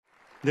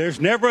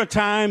There's never a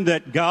time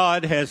that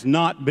God has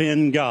not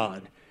been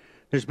God.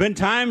 There's been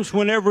times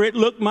whenever it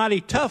looked mighty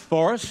tough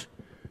for us.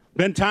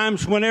 Been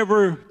times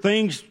whenever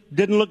things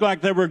didn't look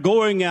like they were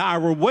going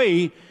our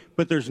way,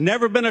 but there's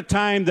never been a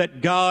time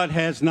that God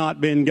has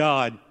not been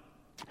God.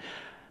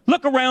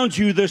 Look around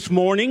you this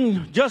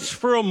morning, just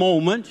for a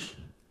moment.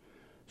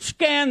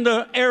 Scan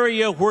the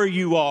area where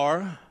you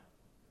are.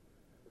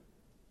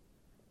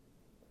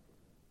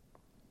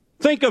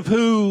 Think of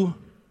who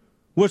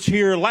was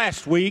here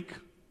last week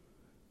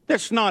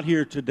that's not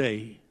here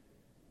today.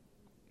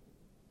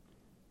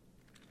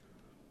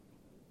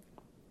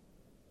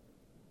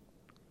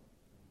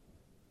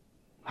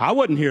 I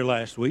wasn't here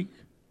last week.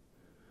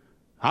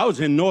 I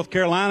was in North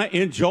Carolina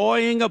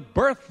enjoying a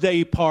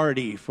birthday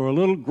party for a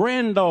little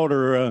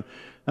granddaughter,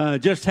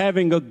 just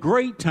having a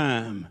great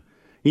time.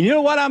 You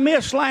know what I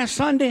missed last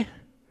Sunday?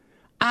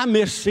 I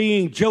missed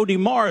seeing Jody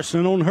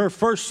Morrison on her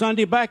first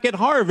Sunday back at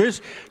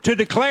Harvest to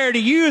declare to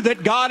you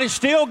that God is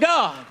still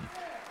God.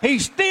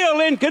 He's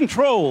still in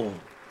control.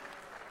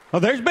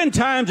 Well, there's been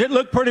times it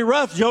looked pretty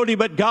rough, Jody,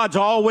 but God's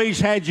always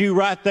had you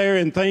right there,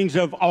 and things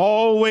have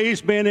always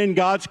been in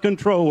God's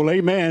control.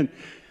 Amen.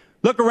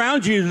 Look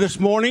around you this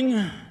morning.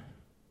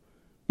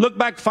 Look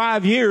back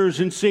 5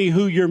 years and see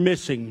who you're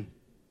missing.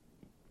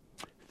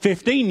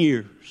 15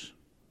 years.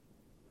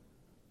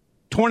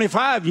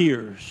 25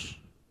 years.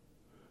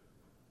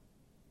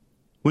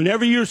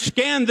 Whenever you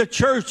scan the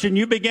church and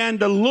you begin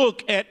to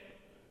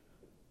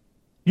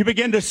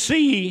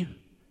see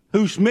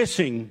who's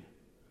missing.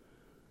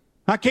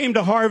 I came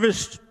to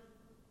Harvest,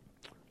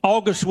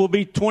 August will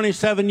be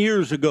 27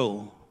 years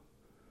ago,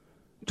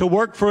 to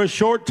work for a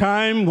short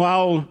time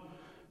while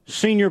a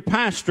senior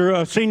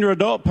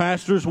adult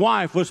pastor's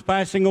wife was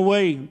passing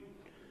away.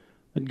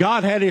 But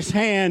God had his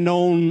hand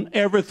on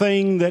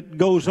everything that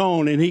goes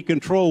on, and he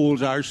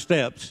controls our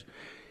steps.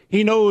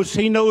 He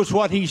knows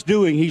what he's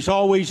doing. He's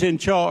always in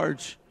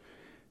charge.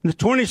 In the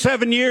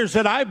 27 years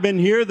that I've been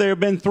here, there have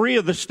been 3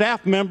 of the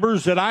staff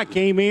members that I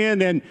came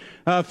in and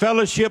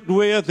fellowshiped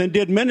with and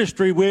did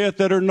ministry with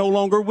that are no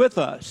longer with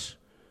us.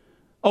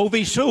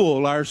 O.V.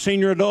 Sewell, our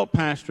senior adult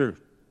pastor.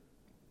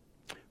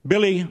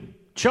 Billy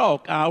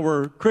Chalk,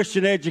 our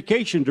Christian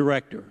education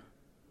director.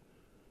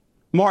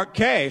 Mark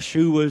Cash,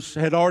 who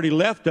had already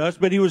left us,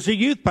 but he was a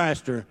youth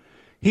pastor.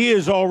 He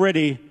has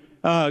already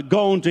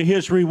gone to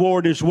his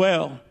reward as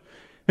well.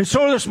 And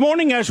so this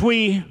morning, as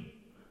we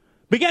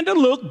begin to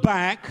look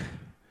back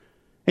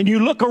and you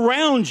look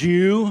around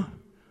you,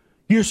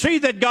 you see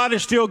that God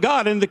is still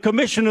God and the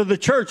commission of the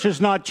church has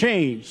not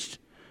changed.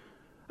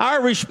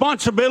 Our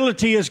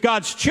responsibility as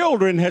God's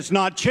children has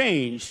not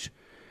changed.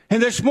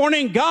 And this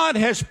morning, God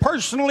has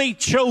personally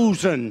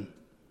chosen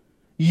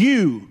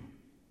you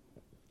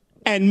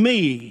and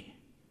me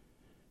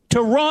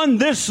to run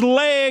this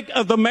leg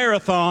of the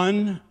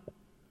marathon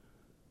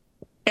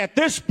at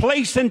this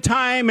place and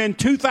time in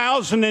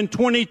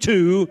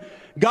 2022.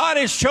 God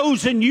has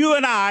chosen you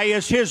and I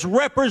as his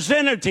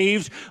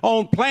representatives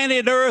on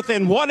planet Earth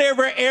in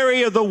whatever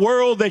area of the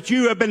world that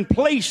you have been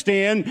placed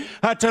in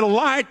to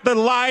light the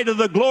light of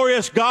the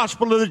glorious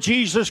gospel of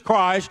Jesus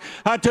Christ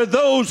to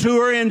those who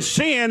are in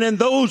sin and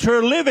those who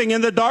are living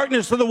in the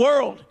darkness of the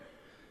world.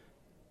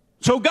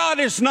 So God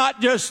has not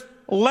just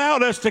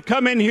allowed us to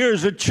come in here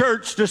as a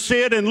church to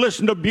sit and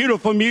listen to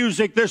beautiful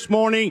music this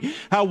morning.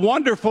 A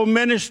wonderful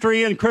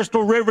ministry in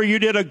Crystal River. You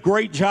did a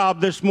great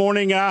job this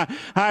morning. I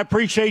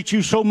appreciate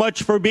you so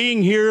much for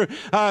being here.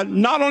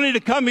 Not only to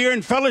come here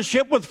and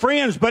fellowship with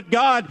friends, but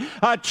God,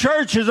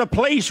 church is a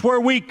place where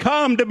we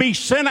come to be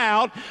sent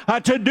out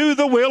to do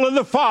the will of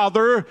the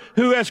Father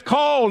who has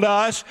called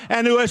us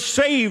and who has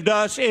saved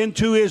us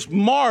into his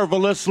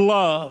marvelous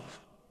love.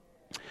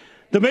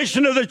 The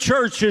mission of the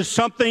church is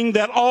something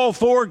that all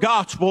 4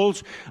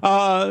 Gospels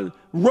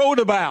wrote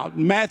about.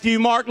 Matthew,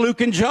 Mark,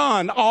 Luke, and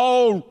John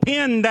all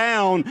pinned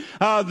down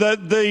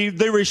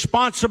the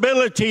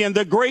responsibility and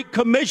the great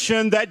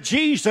commission that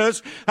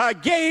Jesus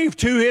gave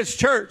to his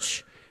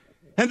church.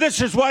 And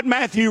this is what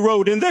Matthew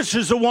wrote, and this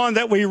is the one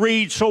that we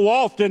read so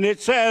often.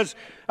 It says,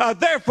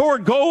 therefore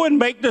go and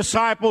make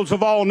disciples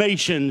of all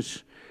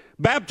nations,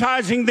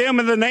 baptizing them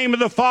in the name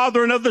of the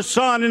Father and of the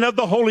Son and of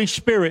the Holy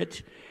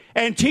Spirit,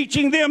 and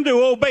teaching them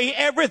to obey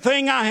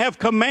everything I have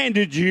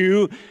commanded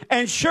you.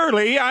 And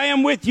surely I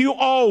am with you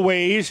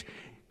always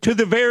to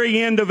the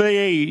very end of the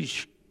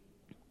age.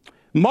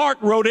 Mark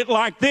wrote it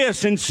like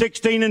this in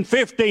 16 and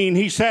 15.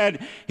 He said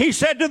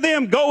to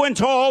them, go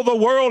into all the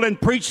world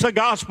and preach the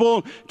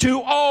gospel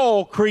to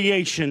all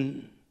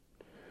creation.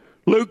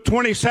 Luke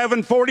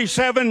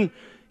 27:47,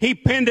 he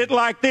penned it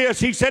like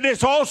this. He said,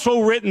 it's also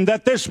written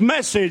that this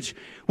message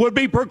would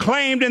be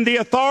proclaimed in the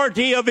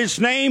authority of his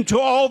name to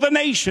all the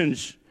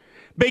nations,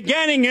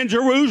 beginning in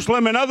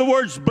Jerusalem. In other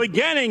words,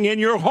 beginning in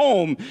your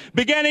home,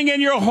 beginning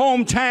in your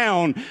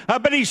hometown.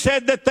 But he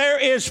said that there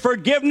is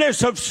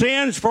forgiveness of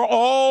sins for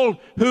all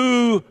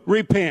who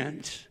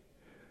repent.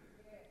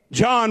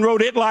 John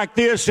wrote it like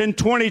this in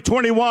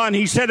 2021.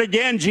 He said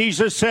again,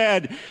 Jesus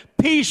said,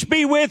 peace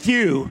be with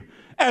you.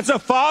 As the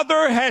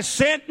Father has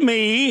sent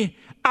me,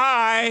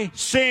 I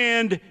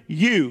send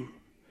you.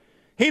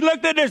 He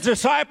looked at his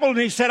disciples and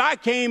he said, I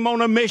came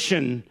on a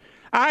mission.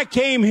 I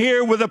came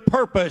here with a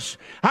purpose.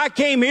 I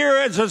came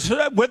here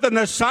with an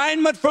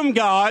assignment from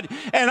God,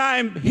 and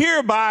I'm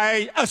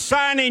hereby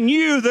assigning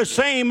you the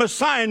same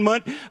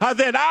assignment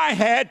that I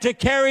had to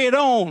carry it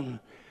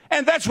on.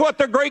 And that's what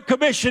the Great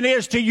Commission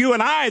is to you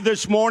and I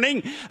this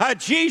morning.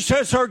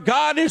 Jesus, or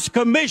God, is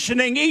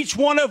commissioning each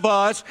one of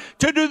us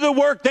to do the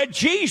work that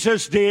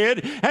Jesus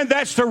did, and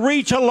that's to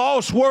reach a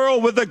lost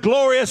world with the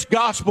glorious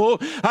gospel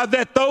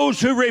that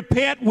those who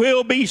repent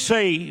will be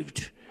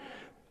saved.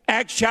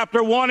 Acts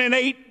chapter 1 and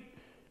 8,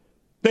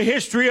 the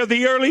history of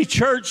the early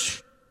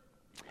church.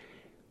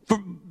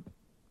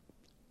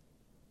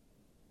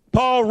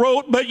 Paul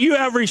wrote, but you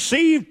have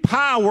received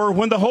power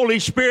when the Holy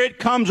Spirit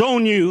comes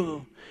on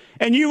you.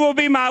 And you will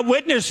be my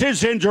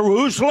witnesses in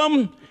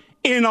Jerusalem,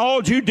 in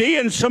all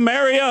Judea and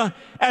Samaria,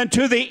 and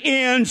to the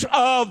ends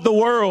of the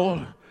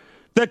world.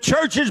 The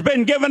church has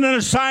been given an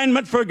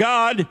assignment for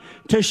God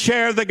to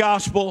share the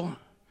gospel.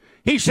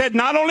 He said,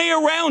 not only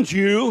around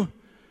you,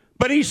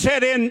 but he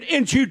said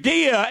in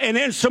Judea and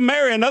in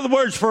Samaria. In other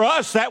words, for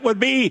us, that would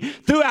be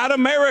throughout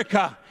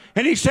America.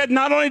 And he said,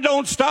 not only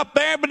don't stop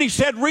there, but he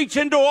said, reach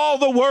into all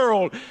the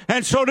world.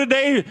 And so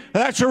today,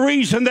 that's a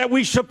reason that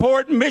we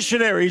support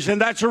missionaries.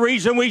 And that's a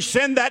reason we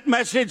send that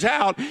message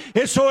out,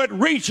 is so it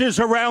reaches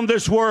around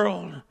this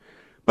world.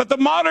 But the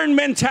modern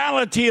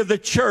mentality of the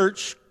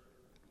church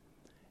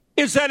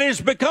is that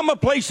it's become a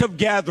place of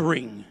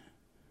gathering.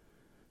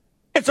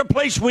 It's a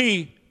place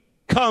we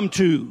come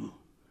to.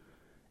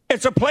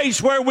 It's a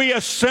place where we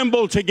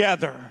assemble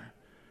together.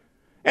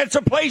 It's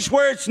a place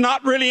where it's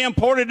not really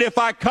important if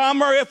I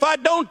come or if I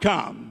don't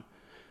come.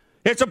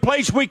 It's a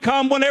place we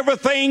come whenever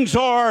things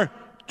are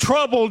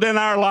troubled in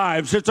our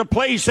lives. It's a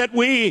place that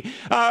we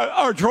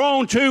are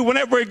drawn to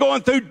whenever we're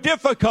going through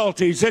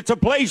difficulties. It's a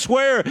place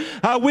where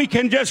we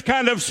can just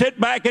kind of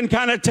sit back and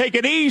kind of take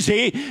it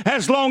easy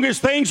as long as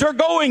things are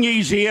going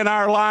easy in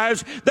our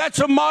lives. That's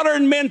a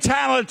modern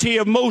mentality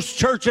of most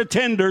church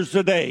attenders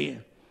today.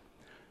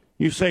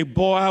 You say,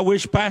 boy, I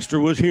wish Pastor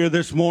was here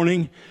this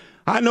morning.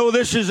 I know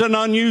this is an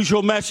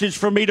unusual message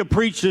for me to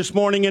preach this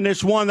morning, and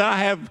it's one that I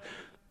have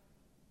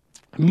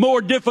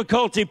more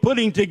difficulty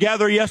putting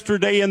together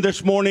yesterday and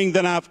this morning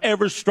than I've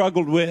ever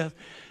struggled with.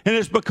 And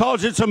it's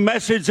because it's a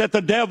message that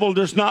the devil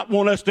does not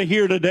want us to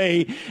hear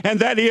today. And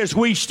that is,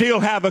 we still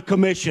have a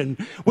commission.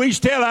 We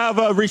still have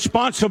a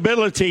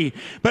responsibility.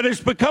 But it's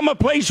become a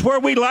place where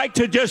we like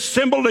to just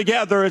assemble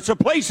together. It's a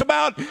place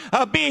about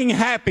being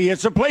happy.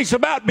 It's a place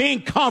about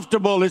being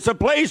comfortable. It's a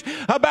place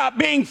about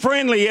being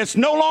friendly. It's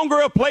no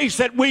longer a place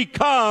that we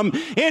come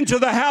into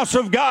the house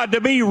of God to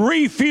be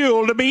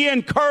refueled, to be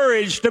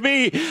encouraged, to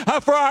be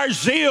for our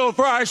zeal,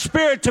 for our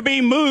spirit to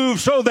be moved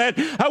so that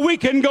we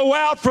can go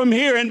out from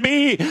here and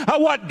be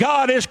what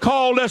God has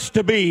called us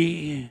to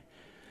be.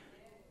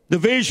 The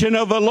vision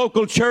of a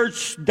local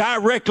church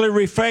directly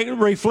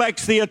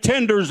reflects the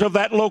attenders of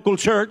that local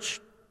church.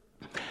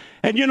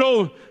 And you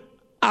know,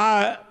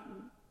 I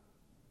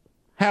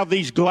have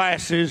these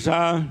glasses.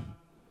 It's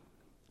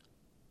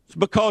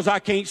because I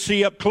can't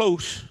see up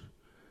close.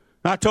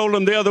 I told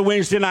them the other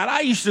Wednesday night,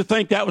 I used to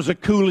think that was the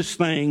coolest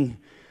thing.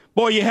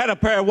 Boy, you had a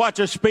pair, watch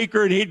a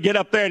speaker, and he'd get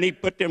up there and he'd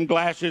put them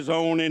glasses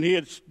on and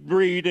he'd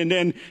read, and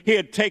then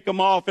he'd take them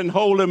off and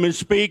hold them and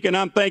speak. And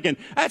I'm thinking,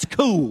 that's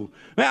cool.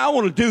 Man, I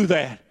want to do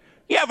that.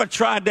 You ever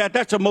tried that?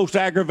 That's the most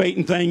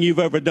aggravating thing you've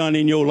ever done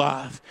in your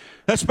life.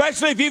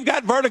 Especially if you've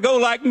got vertigo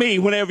like me.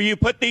 Whenever you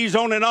put these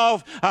on and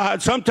off,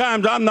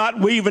 sometimes I'm not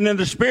weaving in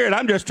the spirit.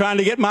 I'm just trying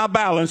to get my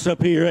balance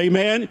up here.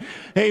 Amen.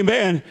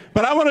 Amen.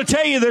 But I want to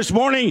tell you this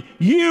morning,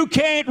 you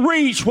can't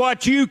reach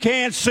what you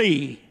can't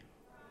see.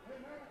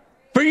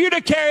 For you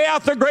to carry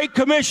out the Great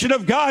Commission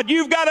of God,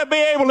 you've got to be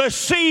able to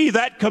see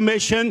that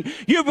commission.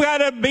 You've got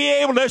to be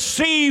able to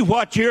see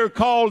what you're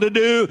called to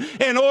do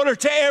in order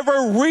to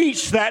ever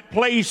reach that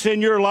place in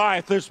your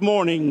life this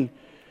morning.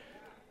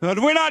 But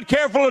if we're not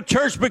careful, the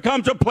church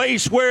becomes a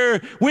place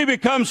where we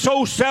become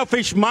so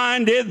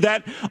selfish-minded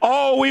that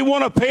all we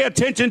want to pay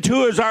attention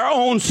to is our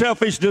own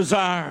selfish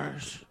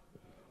desires.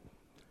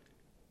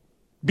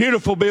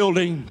 Beautiful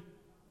building.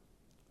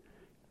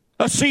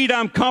 A seat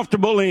I'm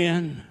comfortable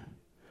in.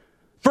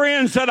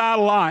 Friends that I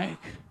like,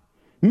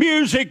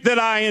 music that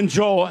I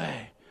enjoy,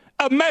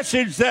 a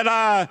message that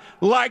I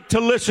like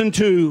to listen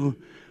to.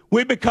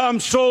 We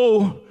become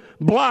so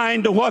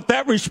blind to what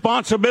that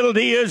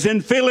responsibility is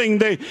in filling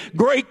the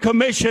Great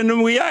Commission,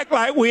 and we act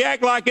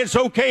like it's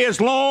okay as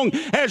long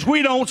as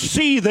we don't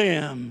see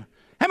them.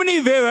 How many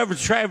of you have ever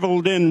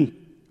traveled in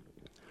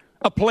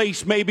a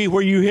place maybe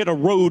where you hit a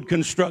road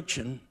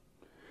construction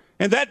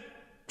and that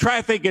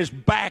traffic is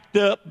backed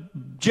up,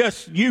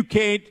 just you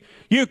can't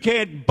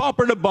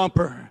bumper to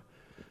bumper.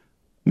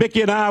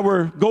 Mickey and I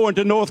were going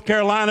to North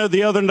Carolina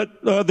the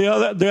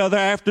other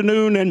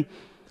afternoon, and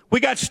we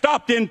got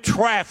stopped in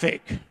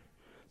traffic.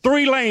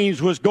 3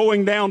 lanes was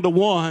going down to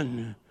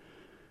 1.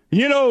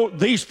 You know,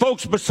 these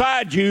folks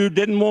beside you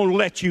didn't want to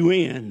let you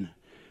in.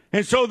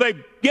 And so they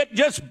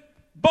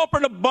bumper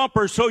to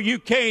bumper so you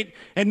can't,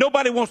 and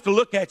nobody wants to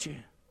look at you.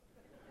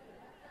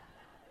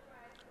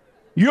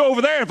 You're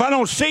over there. If I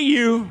don't see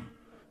you,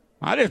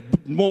 I just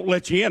won't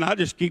let you in. I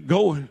just keep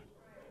going.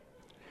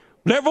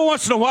 But every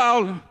once in a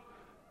while,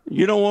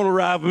 you don't want to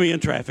arrive with me in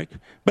traffic.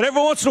 But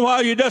every once in a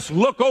while, you just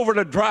look over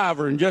the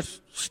driver and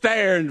just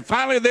stare. And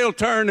finally, they'll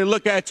turn and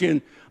look at you.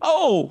 And,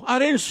 oh, I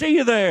didn't see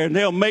you there. And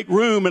they'll make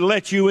room and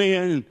let you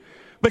in.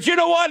 But you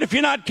know what? If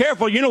you're not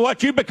careful, you know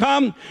what you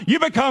become? You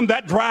become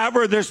that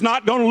driver that's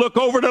not going to look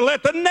over to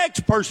let the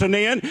next person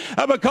in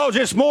because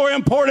it's more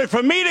important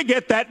for me to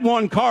get that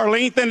one car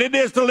length than it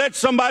is to let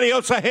somebody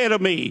else ahead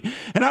of me.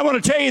 And I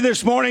want to tell you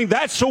this morning,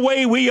 that's the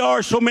way we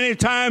are so many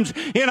times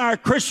in our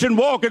Christian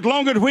walk. As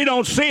long as we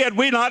don't see it,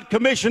 we're not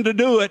commissioned to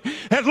do it.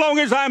 As long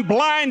as I'm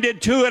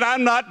blinded to it,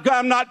 I'm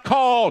not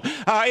called.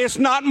 It's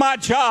not my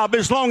job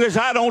as long as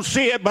I don't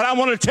see it. But I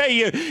want to tell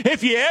you,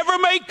 if you ever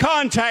make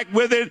contact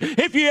with it,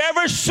 if you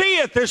ever see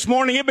it this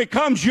morning, it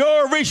becomes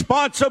your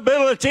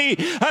responsibility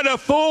to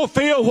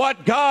fulfill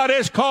what God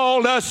has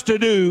called us to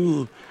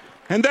do.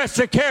 And that's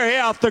to carry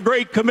out the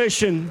Great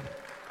Commission.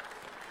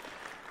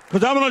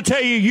 Because I'm going to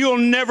tell you, you'll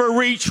never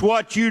reach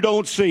what you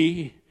don't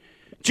see.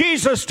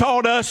 Jesus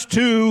taught us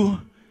to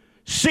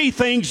see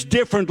things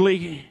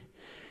differently.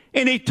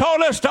 And he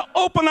taught us to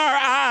open our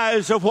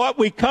eyes of what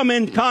we come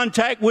in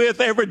contact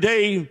with every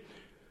day.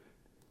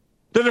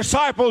 The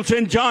disciples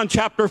in John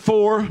chapter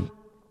 4,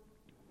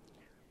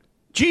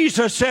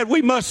 Jesus said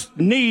we must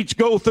needs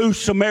go through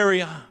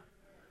Samaria.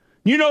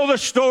 You know the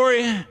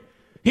story.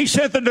 He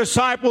sent the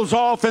disciples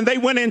off and they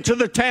went into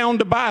the town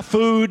to buy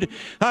food.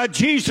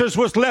 Jesus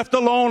was left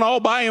alone all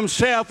by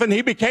himself and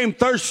he became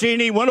thirsty and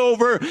he went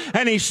over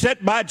and he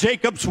sat by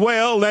Jacob's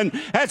well. And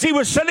as he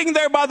was sitting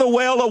there by the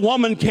well, a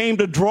woman came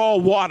to draw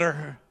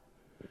water.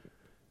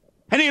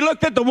 And he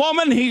looked at the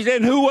woman,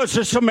 who was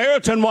a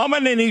Samaritan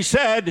woman, and he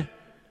said,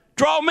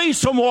 "Draw me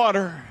some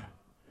water."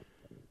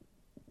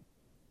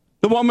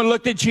 The woman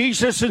looked at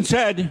Jesus and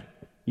said,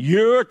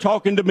 "You're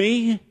talking to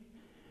me?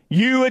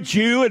 You a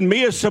Jew and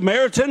me a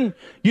Samaritan?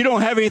 You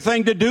don't have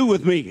anything to do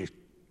with me.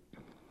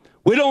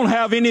 We don't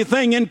have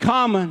anything in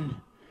common."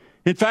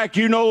 In fact,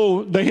 you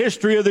know the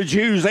history of the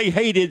Jews. They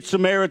hated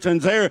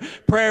Samaritans. Their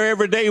prayer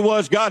every day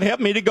was, "God,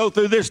 help me to go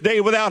through this day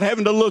without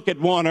having to look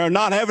at one or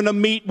not having to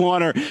meet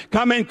one or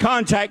come in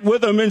contact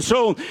with them." And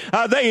so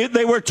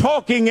they were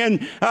talking,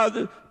 and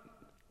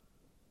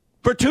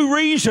for two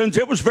reasons,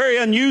 it was very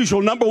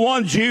unusual. Number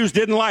one, Jews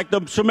didn't like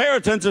the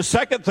Samaritans. The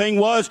second thing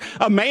was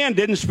a man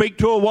didn't speak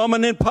to a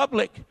woman in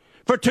public.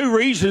 For two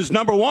reasons.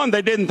 Number one,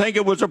 they didn't think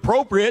it was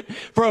appropriate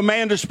for a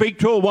man to speak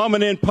to a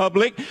woman in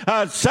public.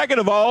 Second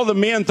of all, the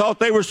men thought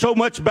they were so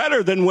much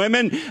better than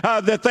women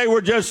that they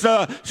were just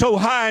so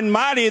high and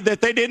mighty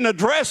that they didn't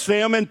address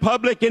them in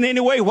public in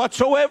any way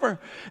whatsoever.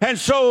 And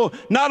so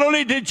not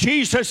only did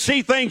Jesus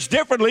see things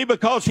differently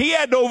because he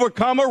had to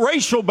overcome a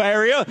racial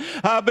barrier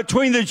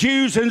between the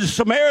Jews and the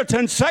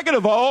Samaritans. Second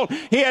of all,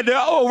 he had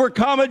to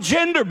overcome a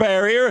gender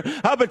barrier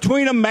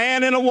between a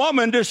man and a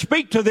woman to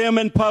speak to them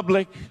in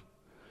public.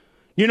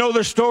 You know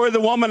the story. The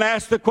woman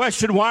asked the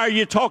question, "Why are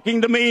you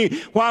talking to me?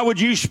 Why would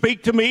you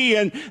speak to me?"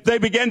 And they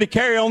began to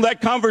carry on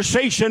that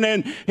conversation.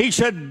 And he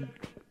said,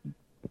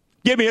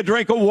 "Give me a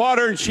drink of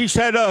water." And she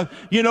said,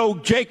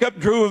 Jacob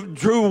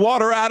drew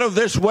water out of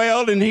this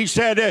well. And he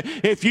said,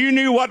 "If you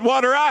knew what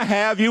water I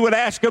have, you would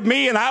ask of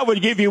me, and I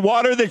would give you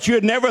water that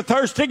you'd never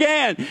thirst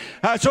again."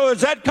 So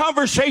as that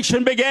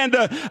conversation began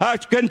to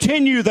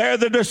continue there,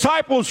 the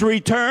disciples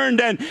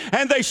returned, and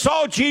they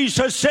saw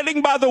Jesus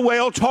sitting by the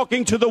well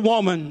talking to the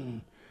woman.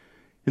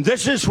 And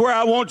this is where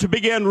I want to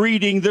begin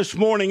reading this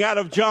morning out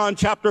of John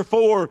chapter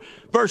 4,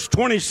 verse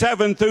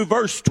 27 through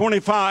verse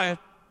 25.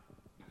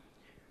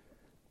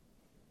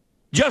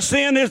 Just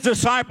then his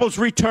disciples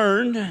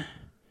returned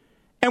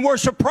and were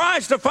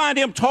surprised to find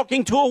him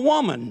talking to a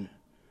woman.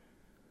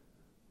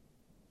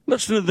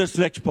 Listen to this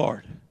next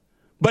part.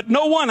 But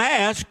no one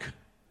asked,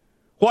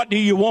 "What do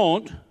you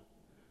want?"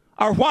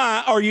 or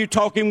 "Why are you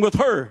talking with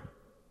her?"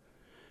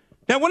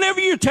 Now,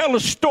 whenever you tell a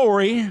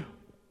story,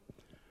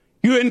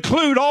 you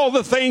include all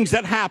the things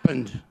that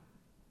happened.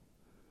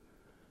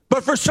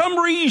 But for some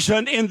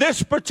reason, in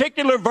this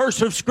particular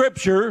verse of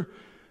Scripture,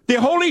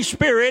 the Holy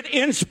Spirit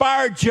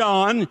inspired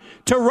John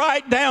to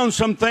write down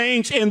some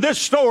things in this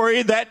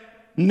story that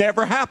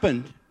never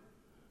happened.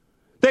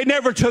 They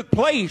never took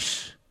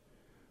place.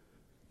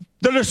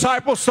 The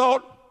disciples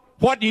thought,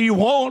 "What do you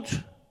want?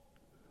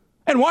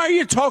 And why are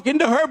you talking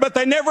to her?" But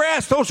they never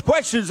asked those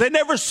questions. They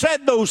never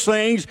said those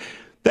things.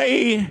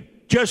 They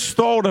just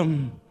thought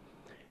them.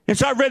 And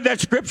so I read that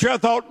scripture, I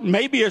thought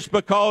maybe it's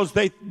because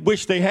they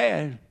wish they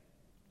had.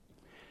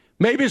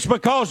 Maybe it's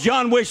because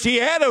John wished he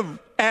had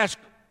asked,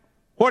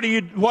 what do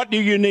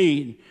you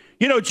need?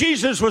 You know,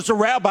 Jesus was the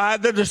rabbi,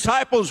 the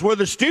disciples were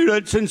the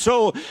students, and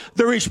so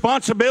the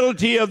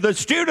responsibility of the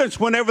students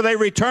whenever they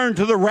returned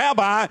to the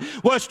rabbi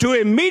was to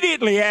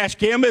immediately ask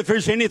him if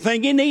there's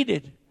anything he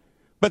needed.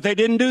 But they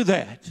didn't do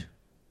that.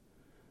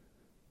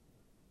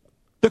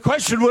 The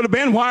question would have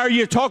been, "Why are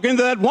you talking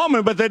to that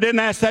woman?" But they didn't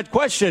ask that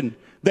question.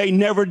 They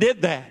never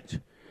did that.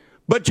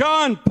 But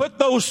John put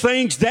those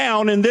things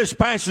down in this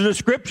passage of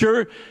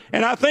Scripture,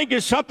 and I think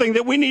it's something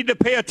that we need to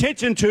pay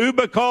attention to,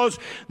 because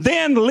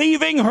then,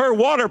 leaving her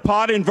water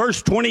pot in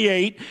verse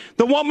 28,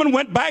 the woman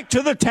went back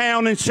to the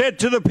town and said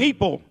to the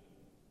people,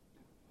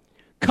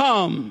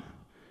 "Come,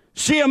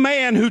 see a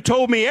man who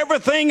told me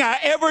everything I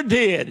ever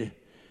did.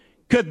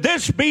 Could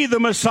this be the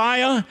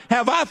Messiah?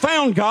 Have I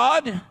found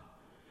God?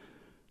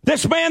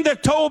 This man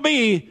that told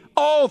me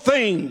all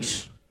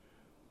things."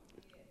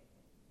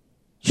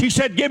 She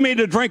said, "Give me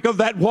to drink of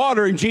that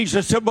water." And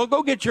Jesus said, "Well,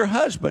 go get your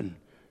husband."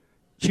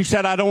 She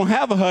said, "I don't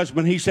have a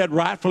husband." He said,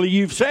 "Rightfully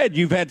you've said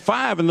you've had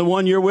 5, and the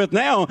one you're with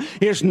now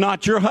is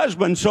not your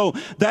husband." So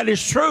that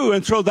is true.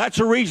 And so that's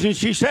the reason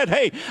she said,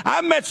 "Hey,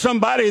 I've met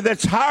somebody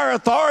that's higher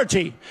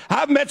authority.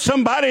 I've met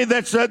somebody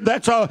that's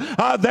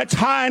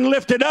high and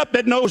lifted up,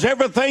 that knows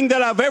everything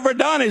that I've ever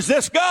done. Is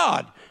this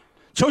God?"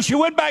 So she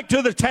went back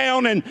to the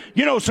town, and,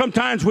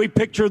 sometimes we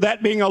picture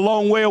that being a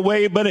long way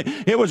away, but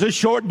it was a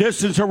short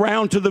distance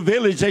around to the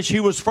village that she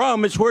was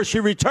from. It's where she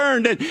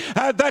returned, and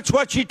that's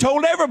what she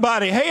told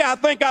everybody. "Hey, I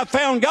think I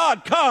found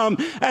God. Come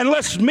and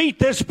let's meet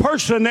this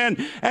person." And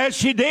as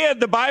she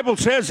did, the Bible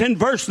says in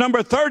verse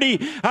number 30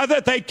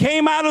 that they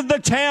came out of the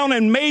town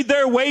and made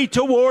their way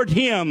toward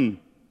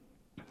him.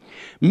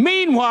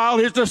 Meanwhile,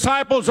 his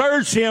disciples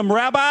urged him,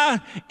 "Rabbi,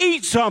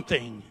 eat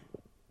something."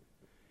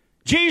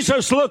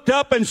 Jesus looked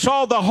up and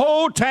saw the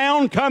whole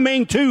town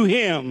coming to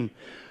him,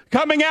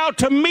 coming out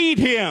to meet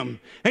him.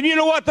 And you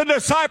know what the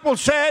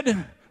disciples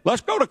said? "Let's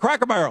go to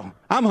Cracker Barrel.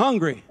 I'm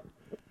hungry."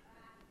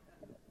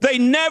 They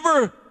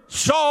never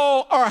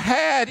saw or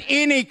had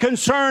any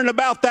concern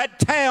about that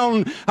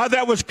town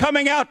that was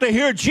coming out to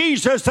hear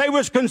Jesus. They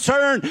was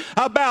concerned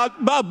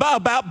about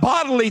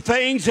bodily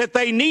things that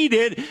they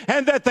needed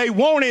and that they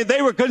wanted.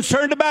 They were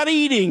concerned about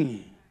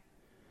eating.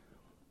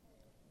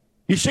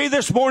 You see,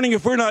 this morning,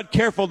 if we're not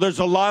careful, there's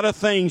a lot of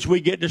things we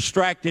get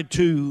distracted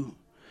to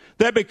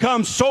that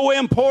become so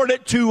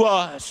important to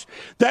us,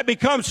 that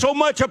become so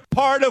much a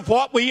part of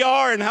what we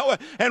are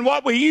and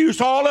what we use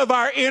all of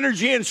our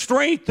energy and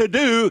strength to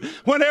do,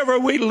 whenever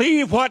we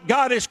leave what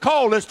God has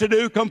called us to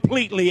do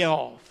completely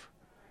off.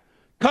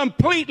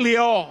 Completely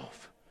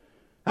off.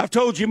 I've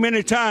told you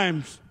many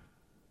times,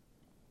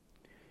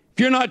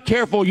 if you're not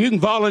careful, you can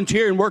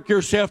volunteer and work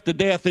yourself to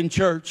death in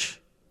church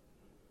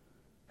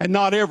and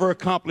not ever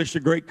accomplish the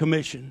Great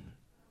Commission.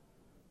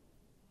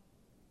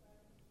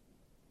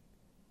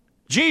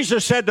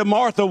 Jesus said to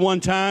Martha one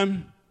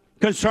time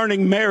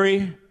concerning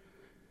Mary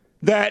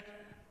that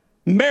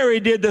Mary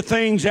did the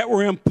things that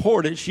were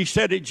important. She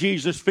sat at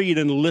Jesus' feet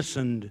and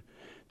listened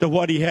to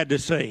what he had to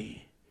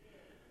say.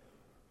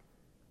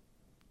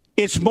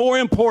 It's more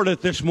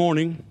important this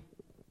morning.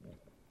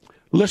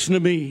 Listen to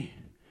me.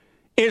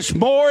 It's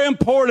more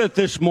important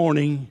this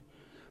morning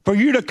for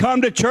you to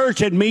come to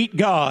church and meet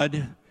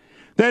God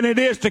than it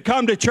is to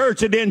come to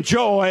church and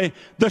enjoy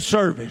the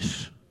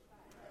service.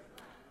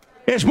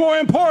 It's more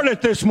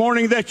important this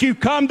morning that you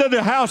come to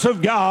the house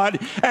of God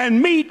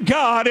and meet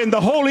God in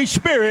the Holy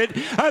Spirit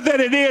than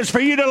it is for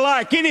you to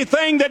like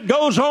anything that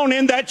goes on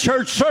in that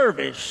church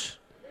service.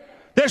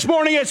 This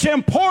morning, it's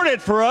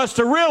important for us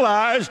to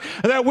realize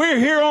that we're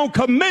here on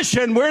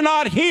commission. We're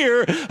not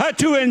here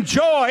to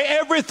enjoy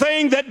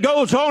everything that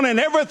goes on,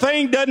 and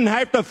everything doesn't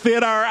have to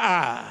fit our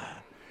eye.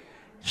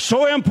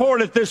 So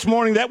important this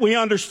morning that we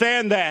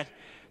understand that.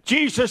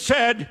 Jesus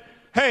said,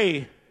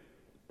 "Hey,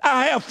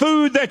 I have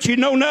food that you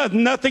know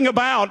nothing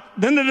about."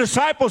 Then the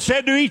disciples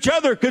said to each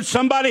other, "Could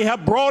somebody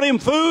have brought him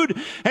food?"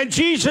 And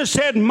Jesus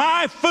said,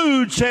 "My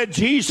food," said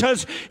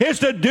Jesus, "is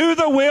to do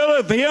the will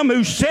of him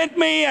who sent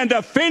me and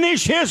to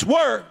finish his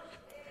work."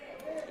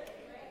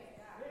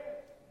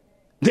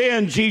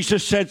 Then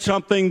Jesus said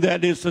something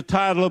that is the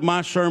title of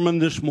my sermon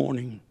this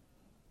morning.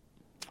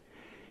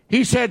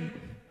 He said,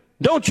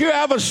 "Don't you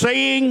have a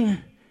saying,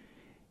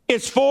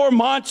 it's 4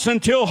 months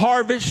until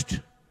harvest?"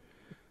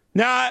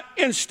 Now,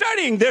 in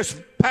studying this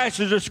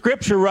passage of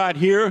Scripture right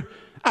here,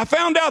 I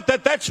found out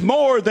that that's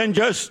more than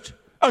just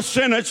a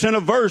sentence in a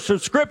verse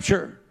of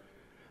Scripture.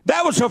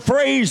 That was a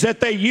phrase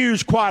that they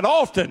used quite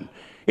often.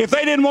 If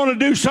they didn't want to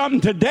do something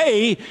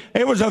today,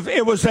 it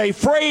was a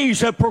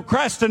phrase of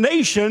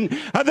procrastination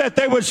that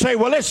they would say,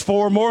 "Well, it's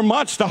 4 more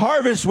months to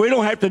harvest. We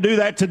don't have to do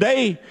that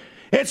today.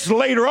 It's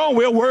later on.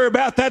 We'll worry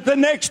about that the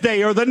next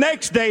day or the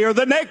next day or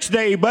the next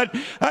day." But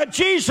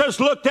Jesus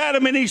looked at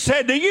him and he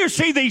said, "Do you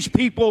see these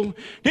people?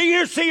 Do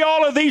you see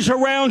all of these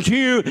around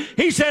you?"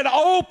 He said,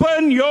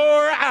 "Open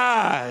your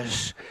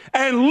eyes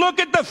and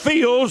look at the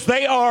fields.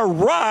 They are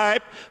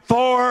ripe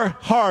for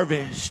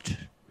harvest."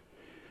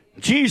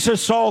 Jesus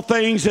saw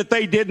things that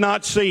they did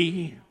not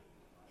see.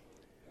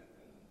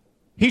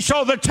 He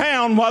saw the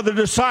town while the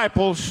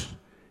disciples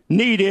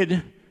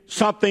needed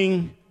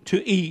something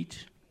to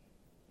eat.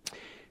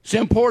 It's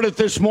important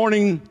this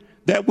morning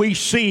that we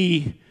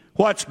see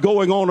what's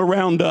going on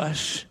around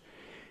us.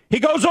 He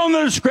goes on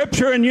to the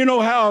Scripture, and you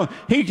know how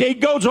he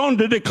goes on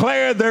to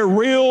declare their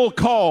real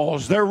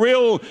cause. The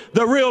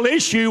real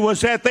issue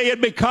was that they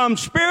had become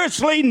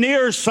spiritually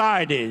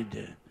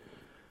nearsighted.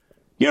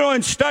 You know,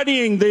 in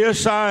studying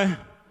this, I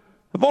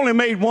I've only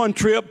made one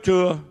trip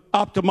to an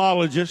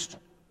ophthalmologist.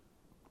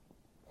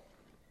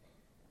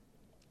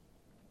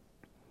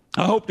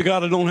 I hope to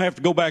God I don't have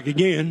to go back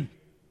again.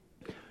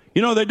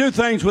 You know, they do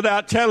things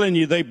without telling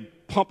you. They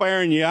pump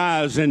air in your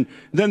eyes, and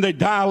then they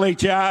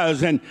dilate your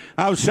eyes. And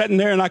I was sitting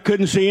there, and I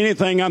couldn't see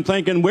anything. I'm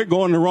thinking, we're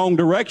going the wrong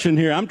direction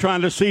here. I'm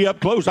trying to see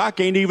up close. I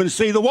can't even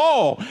see the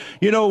wall.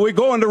 You know, we're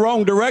going the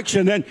wrong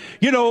direction. And,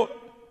 you know,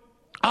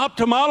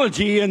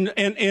 ophthalmology and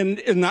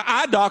the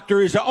eye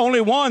doctor is the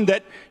only one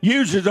that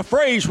uses a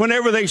phrase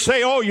whenever they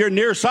say, oh, you're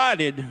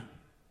nearsighted.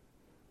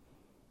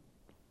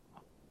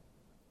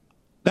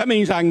 That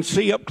means I can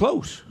see up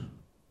close.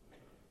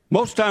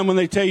 Most time when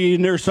they tell you you're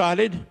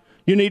nearsighted,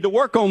 you need to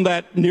work on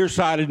that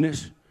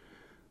nearsightedness.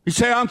 You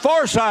say, I'm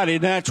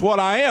farsighted. That's what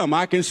I am.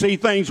 I can see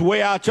things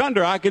way out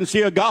yonder. I can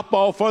see a golf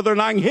ball further than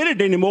I can hit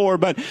it anymore,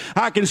 but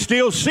I can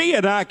still see it.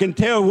 And I can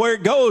tell where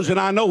it goes, and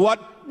I know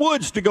what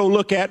woods to go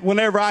look at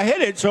whenever I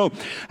hit it. So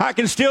I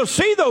can still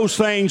see those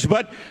things,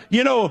 but,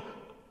 you know,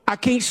 I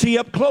can't see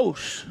up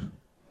close.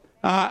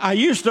 I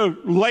used to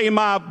lay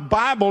my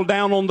Bible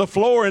down on the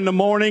floor in the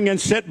morning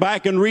and sit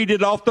back and read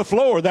it off the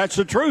floor. That's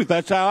the truth.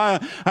 That's how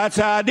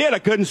I did. I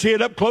couldn't see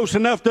it up close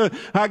enough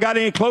I got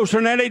any closer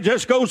than that. It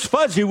just goes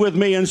fuzzy with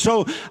me. And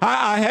so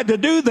I had to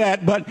do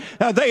that. But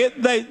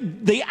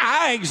the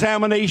eye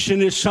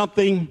examination is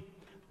something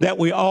that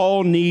we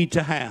all need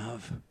to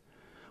have.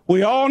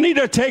 We all need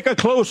to take a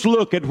close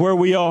look at where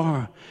we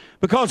are.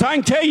 Because I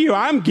can tell you,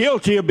 I'm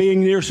guilty of being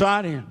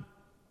nearsighted.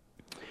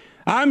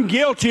 I'm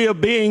guilty of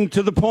being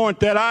to the point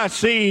that I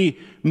see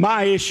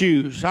my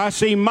issues. I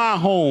see my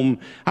home.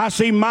 I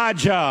see my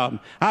job.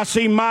 I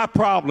see my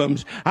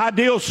problems. I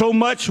deal so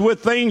much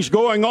with things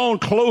going on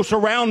close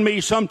around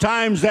me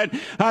sometimes that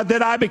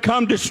I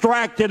become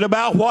distracted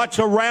about what's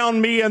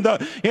around me in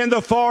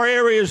the far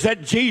areas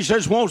that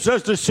Jesus wants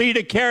us to see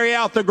to carry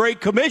out the Great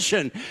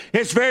Commission.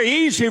 It's very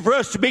easy for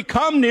us to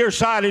become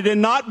nearsighted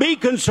and not be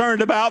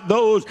concerned about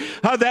those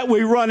that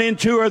we run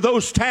into or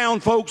those town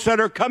folks that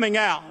are coming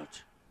out.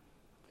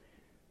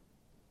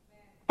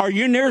 Are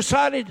you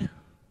nearsighted?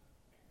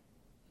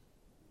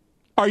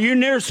 Are you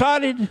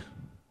nearsighted?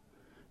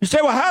 You say,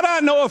 well, how do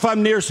I know if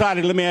I'm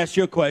nearsighted? Let me ask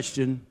you a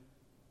question.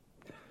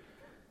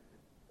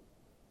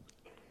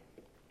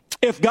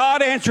 If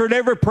God answered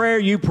every prayer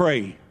you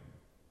pray,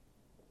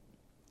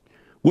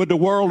 would the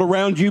world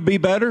around you be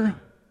better,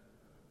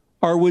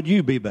 or would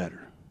you be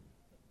better?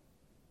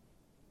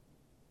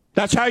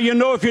 That's how you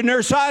know if you're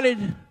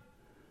nearsighted.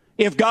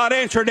 If God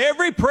answered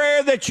every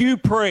prayer that you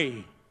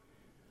pray,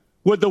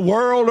 would the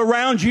world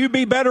around you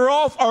be better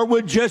off, or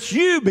would just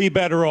you be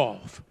better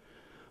off?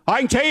 I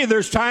can tell you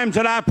there's times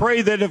that I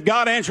pray that if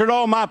God answered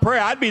all my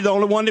prayer, I'd be the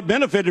only one that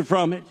benefited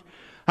from it.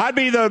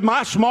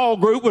 My small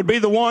group would be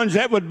the ones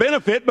that would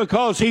benefit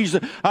because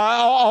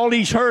all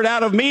he's heard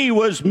out of me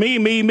was me,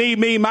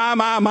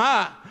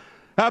 my.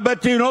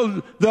 But you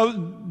know,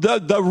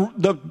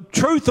 the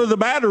truth of the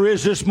matter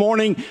is this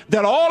morning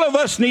that all of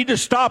us need to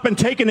stop and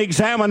take an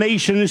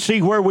examination and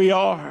see where we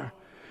are.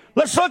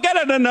 Let's look at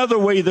it another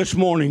way this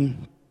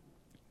morning.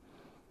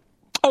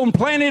 On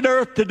planet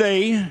Earth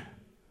today,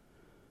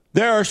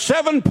 there are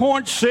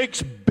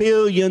 7.6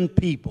 billion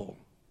people.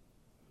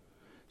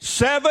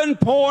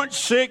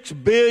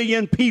 7.6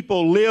 billion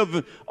people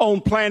live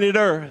on planet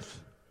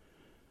Earth.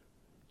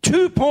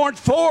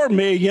 2.4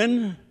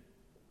 million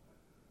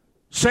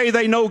say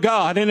they know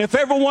God. And if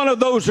every one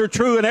of those are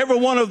true and every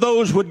one of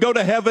those would go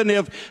to heaven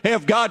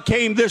if God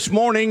came this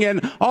morning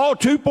and all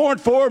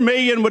 2.4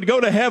 million would go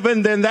to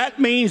heaven, then that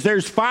means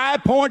there's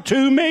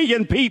 5.2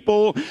 million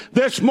people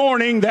this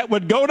morning that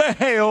would go to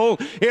hell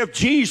if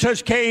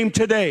Jesus came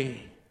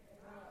today.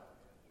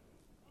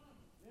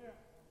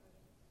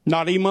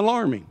 Not even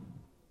alarming.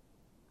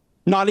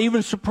 Not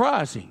even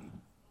surprising.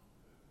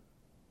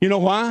 You know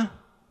why?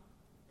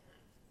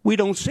 We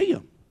don't see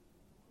them.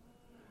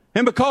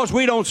 And because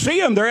we don't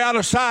see them, they're out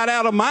of sight,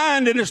 out of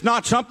mind, and it's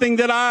not something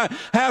that I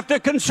have to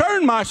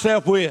concern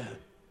myself with.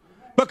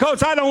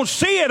 Because I don't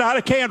see it, I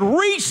can't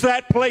reach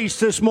that place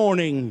this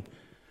morning.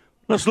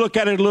 Let's look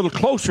at it a little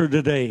closer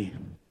today.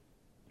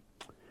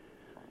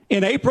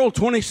 In April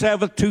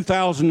 27th,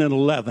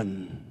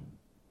 2011,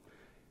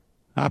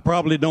 I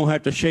probably don't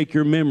have to shake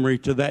your memory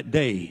to that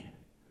day.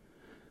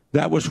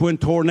 That was when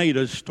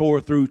tornadoes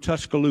tore through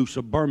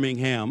Tuscaloosa,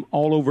 Birmingham,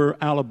 all over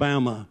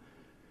Alabama.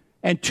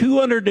 And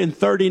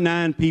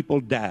 239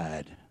 people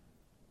died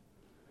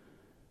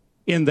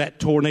in that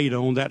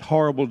tornado on that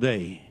horrible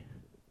day.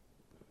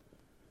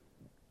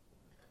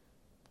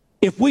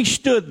 If we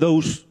stood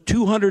those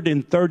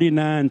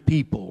 239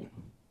 people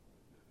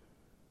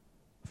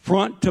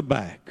front to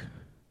back,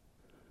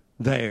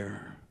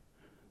 there,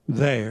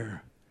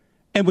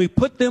 and we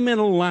put them in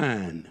a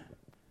line,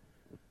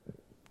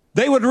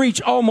 they would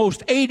reach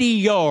almost 80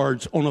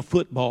 yards on a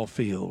football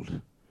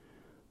field.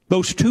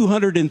 Those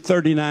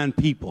 239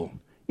 people,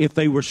 if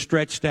they were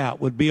stretched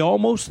out, would be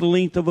almost the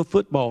length of a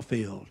football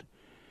field.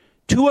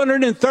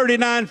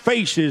 239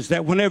 faces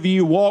that whenever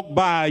you walk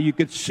by, you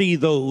could see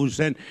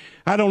those. And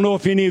I don't know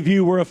if any of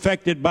you were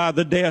affected by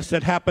the deaths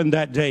that happened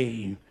that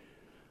day.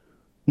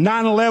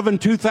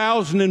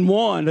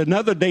 9/11/2001,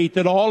 another date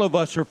that all of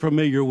us are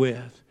familiar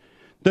with,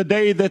 the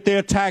day that they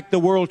attacked the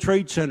World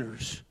Trade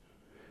Centers.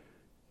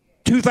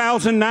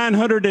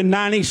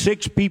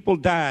 2,996 people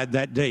died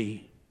that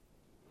day.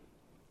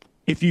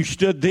 If you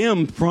stood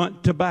them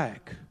front to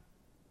back,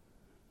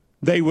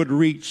 they would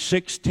reach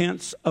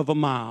 0.6 of a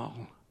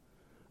mile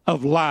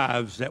of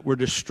lives that were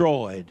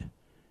destroyed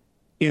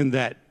in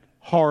that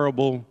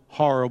horrible,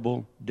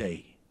 horrible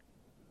day.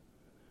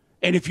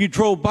 And if you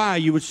drove by,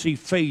 you would see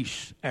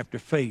face after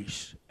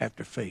face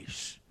after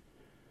face.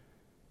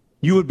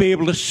 You would be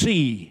able to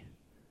see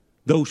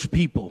those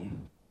people.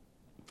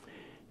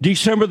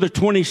 December the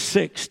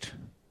 26th,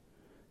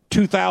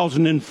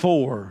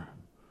 2004,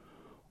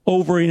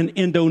 over in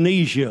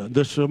Indonesia,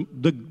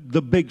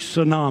 the big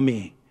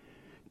tsunami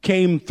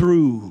came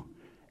through,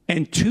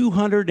 and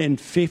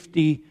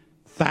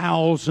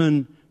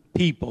 250,000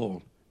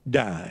 people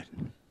died.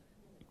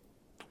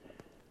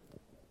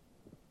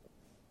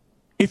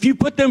 If you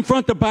put them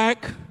front to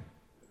back,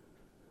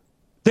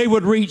 they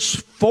would reach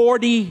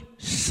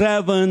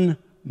 47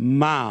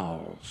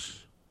 miles.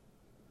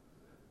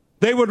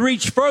 They would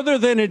reach further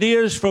than it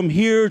is from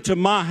here to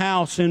my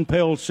house in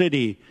Pell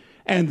City,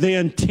 and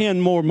then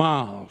 10 more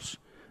miles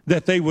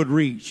that they would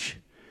reach,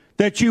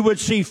 that you would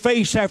see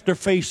face after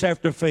face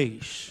after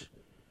face.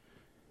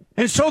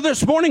 And so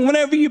this morning,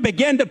 whenever you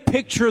begin to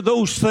picture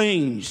those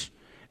things,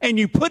 and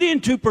you put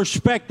into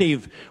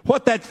perspective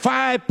what that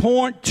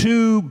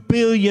 5.2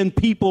 billion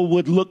people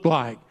would look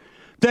like,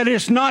 that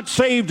is not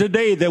saved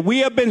today, that we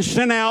have been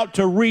sent out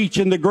to reach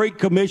in the Great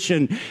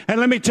Commission. And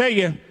let me tell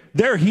you,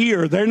 they're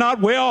here. They're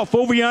not way off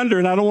over yonder,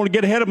 and I don't want to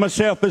get ahead of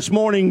myself this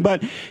morning,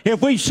 but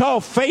if we saw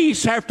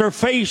face after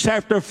face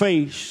after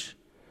face,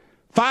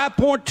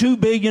 5.2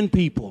 billion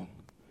people,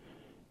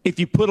 if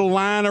you put a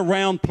line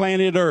around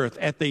planet Earth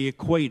at the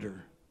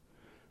equator,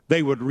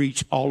 they would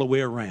reach all the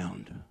way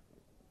around.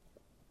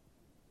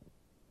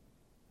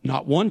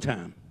 Not one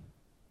time,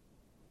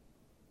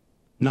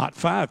 not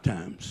 5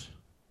 times,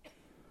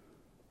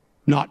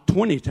 not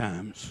 20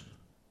 times,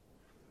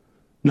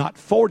 not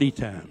 40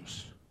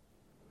 times,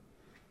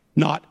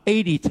 not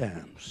 80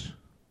 times,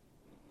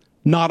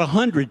 not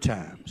 100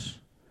 times,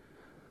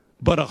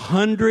 but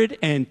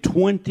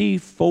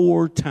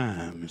 124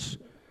 times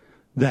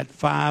that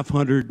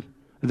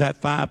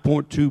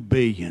 5.2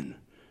 billion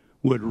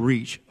would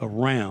reach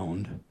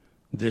around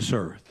this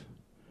earth.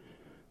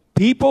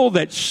 People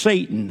that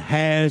Satan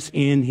has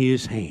in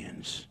his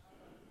hands.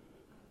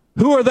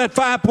 Who are that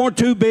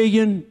 5.2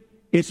 billion?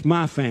 It's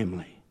my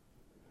family.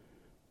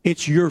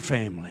 It's your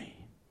family.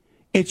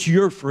 It's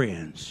your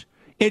friends.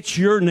 It's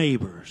your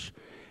neighbors.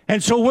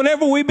 And so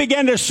whenever we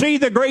begin to see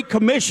the Great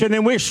Commission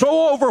and we're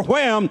so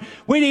overwhelmed,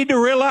 we need to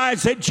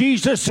realize that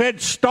Jesus said,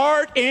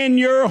 start in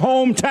your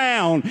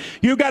hometown.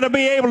 You got to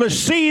be able to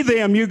see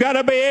them. You got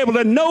to be able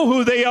to know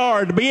who they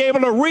are, to be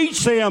able to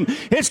reach them.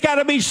 It's got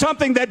to be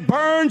something that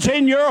burns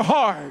in your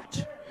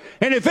heart.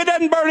 And if it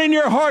doesn't burn in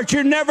your heart,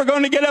 you're never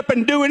going to get up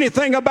and do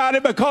anything about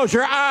it because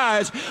your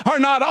eyes are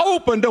not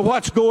open to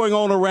what's going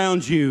on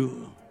around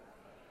you.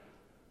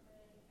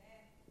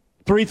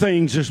 3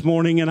 things this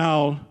morning, and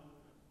I'll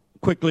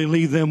quickly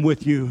leave them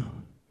with you.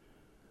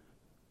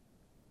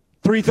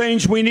 3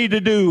 things we need to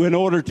do in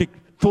order to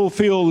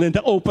fulfill and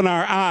to open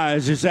our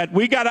eyes is that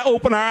we got to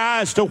open our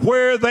eyes to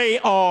where they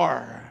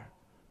are.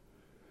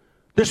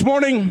 This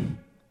morning,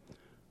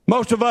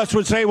 most of us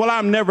would say, well,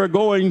 I'm never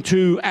going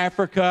to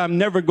Africa. I'm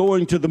never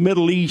going to the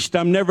Middle East.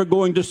 I'm never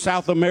going to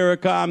South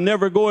America. I'm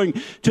never going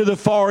to the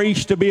Far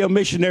East to be a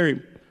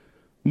missionary.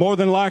 More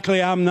than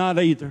likely, I'm not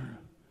either.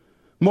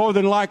 More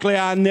than likely,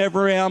 I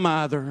never am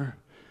either.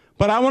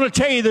 But I want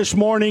to tell you this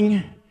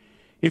morning,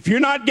 if you're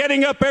not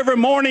getting up every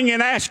morning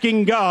and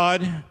asking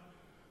God,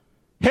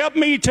 help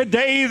me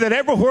today that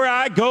everywhere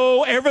I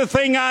go,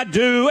 everything I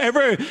do,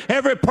 every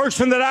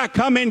person that I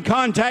come in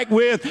contact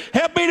with,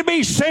 help me to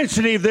be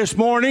sensitive this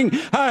morning.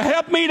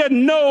 Help me to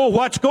know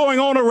what's going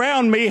on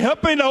around me.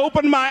 Help me to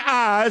open my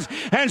eyes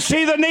and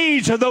see the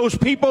needs of those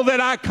people that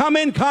I come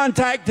in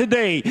contact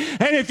today.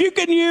 And if you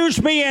can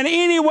use me in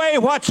any way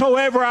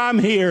whatsoever, I'm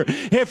here.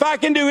 If I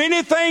can do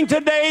anything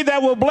today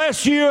that will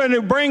bless you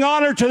and bring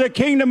honor to the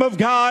kingdom of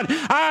God,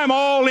 I'm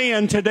all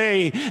in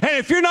today. And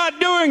if you're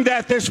not doing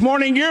that this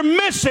morning, you're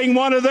missing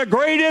one of the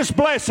greatest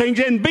blessings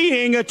in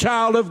being a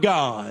child of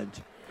God.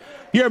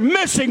 You're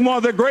missing one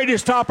of the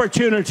greatest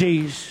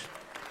opportunities.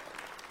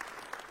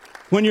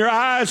 When your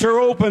eyes are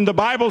open, the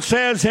Bible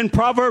says in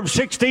Proverbs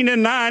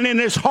 16:9, in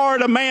his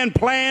heart a man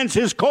plans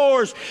his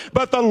course,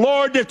 but the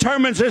Lord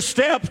determines his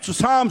steps.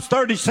 Psalms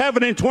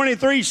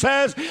 37:23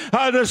 says,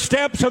 the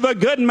steps of a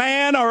good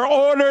man are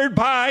ordered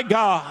by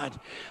God.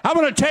 I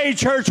want to tell you,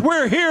 church,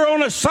 we're here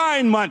on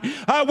assignment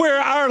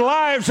where our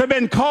lives have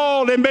been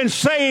called and been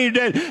saved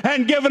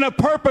and given a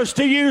purpose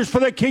to use for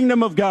the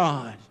kingdom of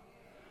God.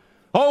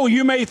 Oh,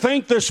 you may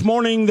think this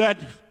morning that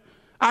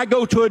I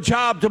go to a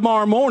job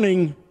tomorrow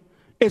morning.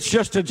 It's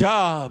just a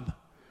job.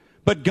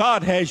 But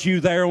God has you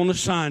there on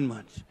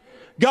assignment.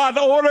 God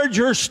ordered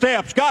your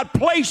steps. God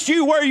placed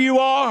you where you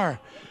are.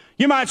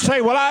 You might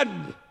say, well,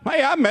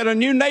 Hey, I met a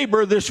new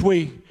neighbor this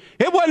week.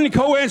 It wasn't a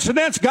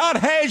coincidence. God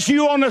has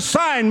you on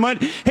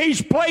assignment.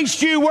 He's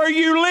placed you where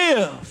you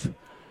live.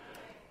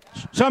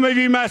 Some of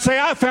you might say,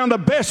 I found the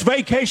best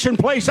vacation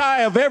place I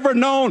have ever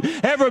known,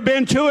 ever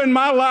been to in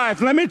my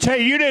life. Let me tell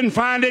you, you didn't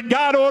find it.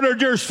 God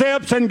ordered your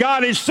steps, and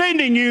God is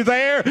sending you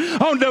there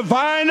on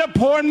divine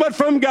appointment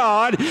from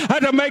God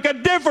to make a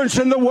difference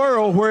in the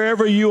world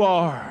wherever you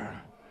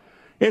are.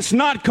 It's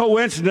not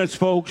coincidence,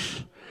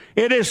 folks.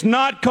 It is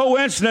not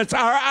coincidence.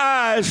 Our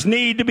eyes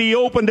need to be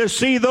open to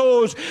see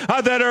those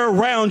that are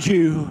around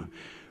you.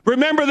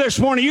 Remember this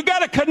morning, you got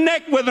to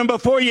connect with them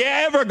before you're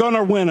ever going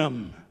to win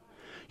them.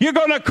 You're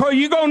going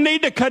to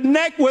need to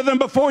connect with them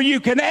before you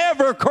can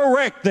ever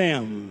correct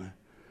them.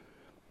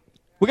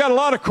 We got a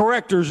lot of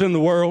correctors in the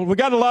world. We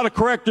got a lot of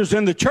correctors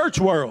in the church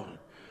world.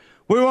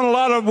 We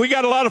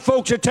got a lot of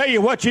folks that tell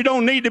you what you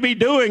don't need to be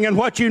doing and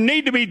what you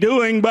need to be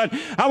doing, but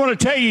I want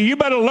to tell you, you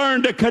better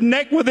learn to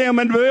connect with them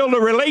and build a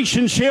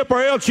relationship,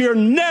 or else you're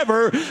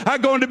never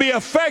going to be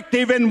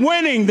effective in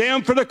winning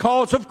them for the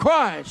cause of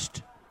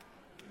Christ.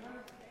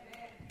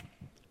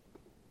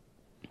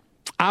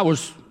 I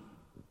was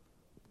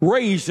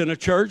raised in a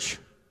church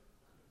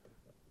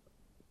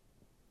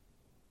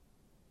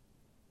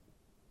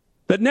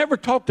that never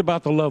talked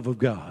about the love of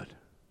God.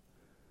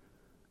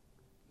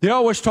 They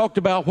always talked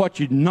about what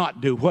you not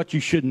do, what you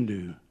shouldn't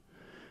do.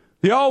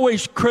 They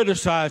always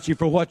criticized you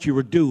for what you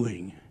were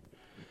doing.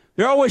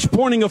 They're always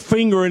pointing a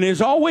finger, and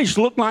it always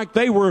looked like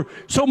they were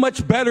so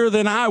much better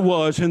than I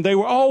was, and they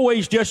were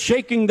always just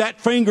shaking that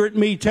finger at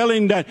me,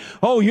 telling that,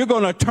 oh, you're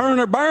going to turn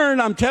or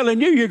burn. I'm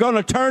telling you, you're going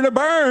to turn or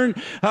burn.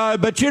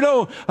 But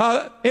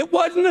it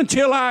wasn't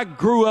until I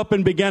grew up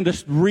and began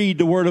to read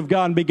the Word of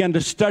God and began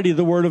to study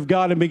the Word of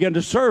God and began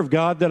to serve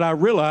God that I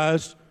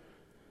realized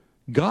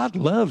God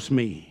loves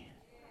me.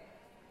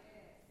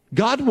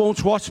 God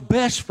wants what's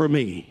best for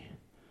me.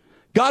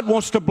 God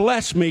wants to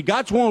bless me.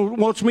 God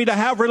wants me to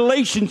have a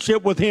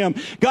relationship with Him.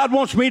 God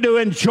wants me to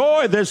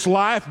enjoy this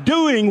life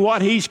doing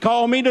what He's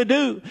called me to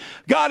do.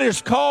 God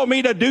has called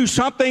me to do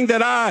something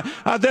that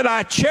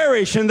I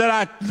cherish and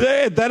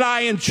that I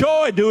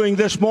enjoy doing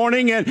this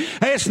morning. And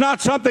it's not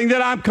something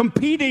that I'm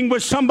competing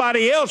with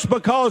somebody else,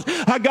 because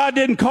God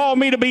didn't call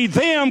me to be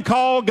them.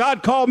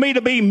 God called me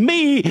to be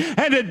me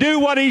and to do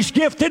what He's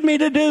gifted me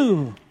to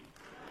do.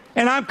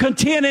 And I'm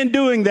content in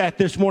doing that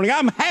this morning.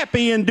 I'm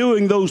happy in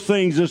doing those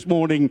things this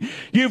morning.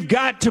 You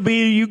got to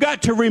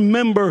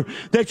remember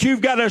that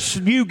you've got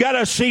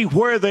to see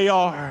where they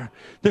are.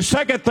 The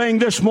second thing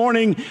this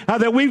morning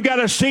that we've got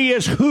to see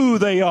is who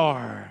they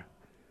are.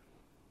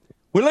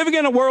 We're living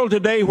in a world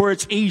today where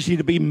it's easy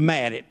to be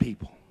mad at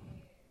people.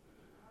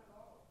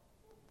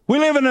 We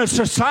live in a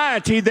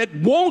society that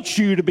wants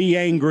you to be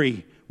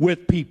angry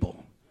with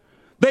people.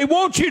 They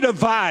want you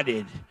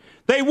divided.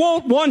 They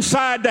want one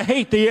side to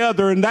hate the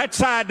other and that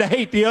side to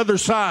hate the other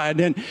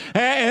side. And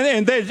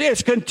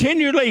it's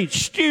continually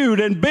stewed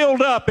and built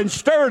up and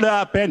stirred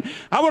up. And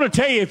I want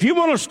to tell you, if you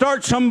want to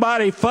start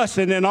somebody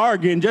fussing and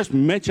arguing, just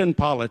mention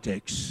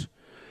politics.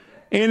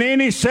 In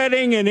any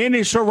setting, in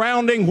any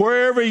surrounding,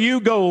 wherever you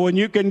go, and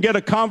you can get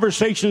a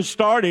conversation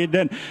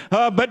started.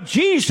 But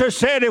Jesus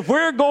said, if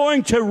we're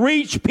going to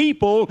reach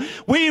people,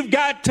 we've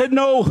got to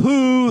know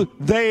who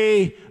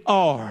they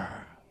are.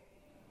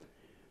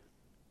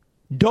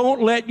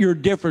 Don't let your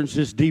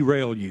differences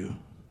derail you.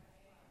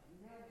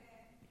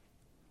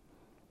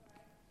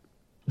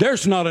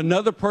 There's not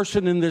another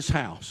person in this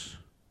house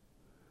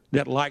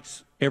that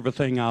likes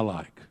everything I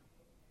like.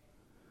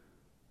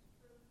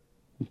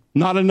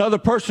 Not another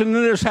person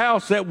in this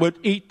house that would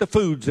eat the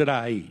foods that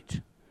I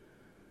eat.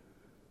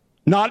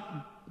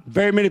 Not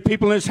very many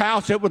people in this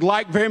house that would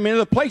like very many of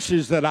the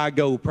places that I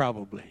go,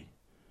 probably.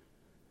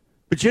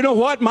 But you know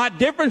what? My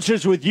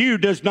differences with you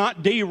does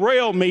not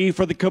derail me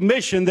for the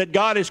commission that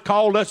God has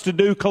called us to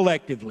do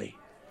collectively.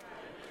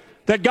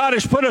 That God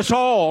has put us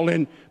all,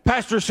 and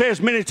Pastor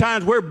says many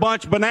times we're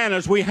bunch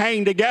bananas. We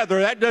hang together.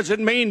 That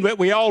doesn't mean that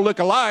we all look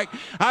alike.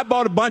 I've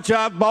bought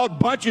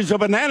bunches of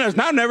bananas,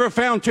 and I've never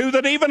found two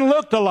that even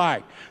looked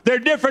alike. They're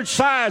different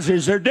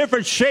sizes. They're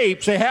different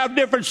shapes. They have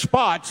different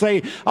spots.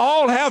 They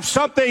all have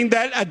something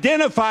that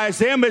identifies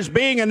them as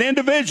being an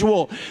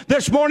individual.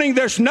 This morning,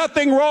 there's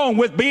nothing wrong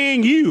with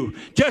being you.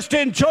 Just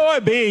enjoy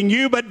being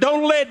you, but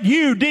don't let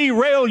you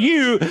derail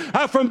you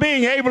from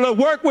being able to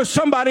work with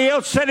somebody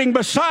else sitting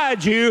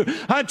beside you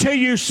until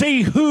you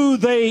see who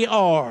they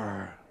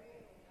are.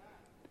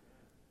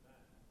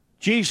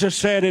 Jesus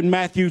said in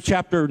Matthew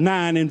chapter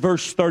 9 and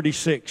verse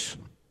 36,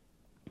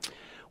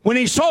 when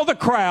he saw the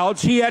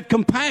crowds, he had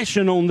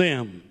compassion on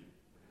them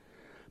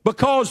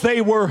because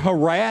they were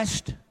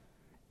harassed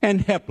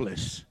and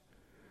helpless,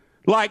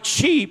 like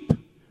sheep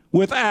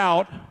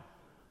without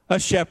a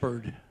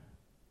shepherd.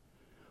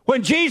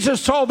 When Jesus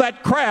saw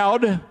that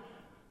crowd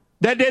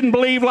that didn't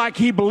believe like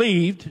he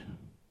believed,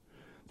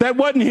 that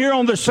wasn't here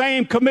on the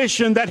same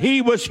commission that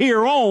he was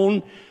here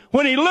on,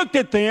 when he looked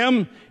at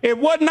them, it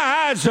wasn't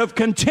eyes of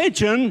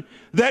contention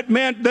that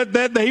meant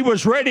that he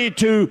was ready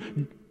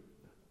to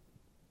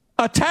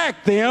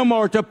attack them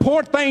or to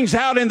point things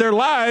out in their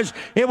lives.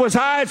 It was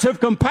eyes of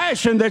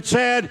compassion that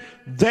said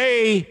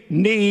they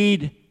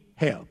need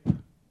help.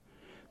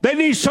 They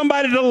need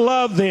somebody to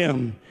love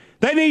them.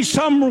 They need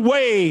some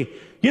way.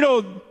 You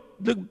know,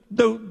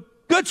 the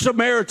Good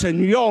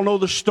Samaritan, you all know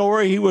the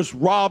story. He was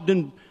robbed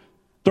and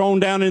thrown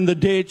down in the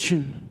ditch.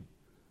 And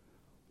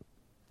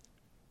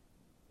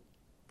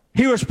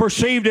he was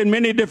perceived in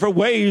many different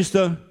ways.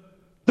 The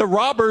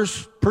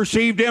robbers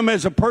perceived him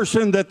as a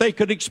person that they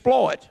could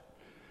exploit.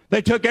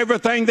 They took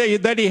everything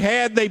that he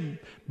had. They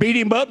beat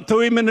him up,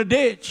 threw him in the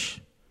ditch.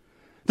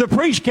 The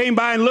priest came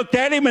by and looked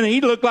at him, and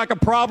he looked like a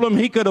problem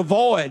he could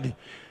avoid.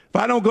 If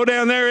I don't go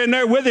down there in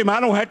there with him, I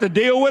don't have to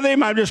deal with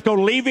him. I'm just going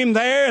to leave him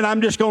there, and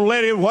I'm just going to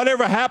let him,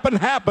 whatever happened,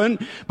 happen.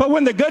 But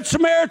when the Good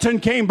Samaritan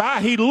came by,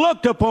 he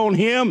looked upon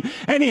him,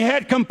 and he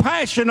had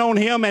compassion on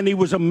him, and he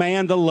was a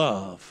man to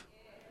love.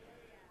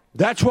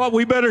 That's what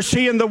we better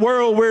see in the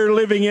world we're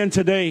living in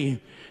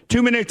today.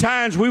 Too many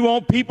times we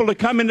want people to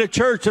come into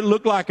church that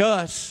look like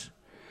us.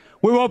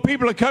 We want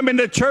people to come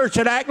into church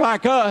that act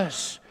like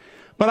us.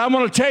 But I'm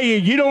going to tell you,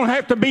 you don't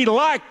have to be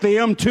like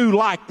them to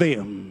like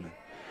them.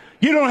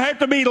 You don't have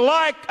to be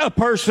like a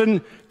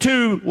person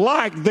to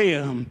like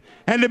them.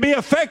 And to be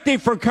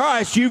effective for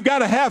Christ, you've got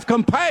to have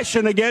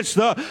compassion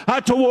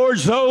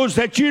towards those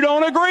that you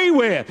don't agree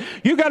with.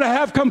 You've got to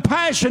have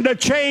compassion to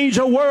change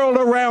the world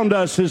around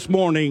us this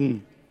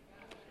morning.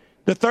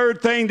 The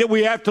third thing that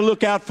we have to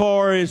look out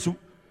for is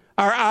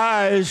our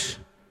eyes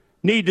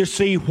need to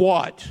see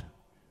what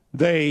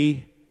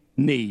they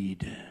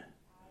need.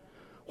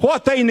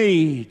 What they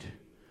need.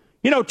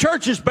 You know,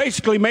 church is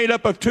basically made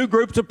up of two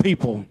groups of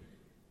people.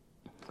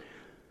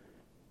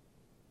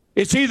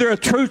 It's either a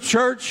truth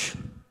church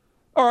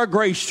or a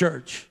grace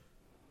church.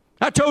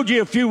 I told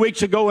you a few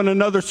weeks ago in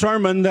another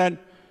sermon that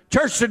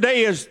church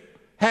today has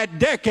had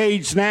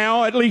decades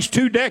now, at least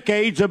 2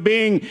 decades of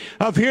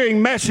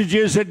hearing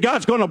messages that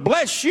God's going to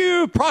bless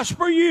you,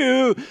 prosper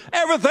you,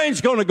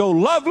 everything's going to go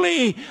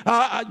lovely.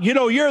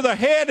 You're the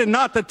head and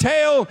not the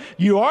tail.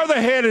 You are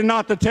the head and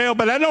not the tail,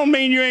 but that don't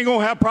mean you ain't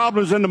going to have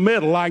problems in the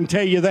middle. I can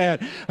tell you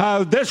that.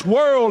 This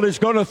world is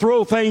going to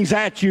throw things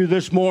at you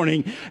this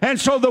morning. And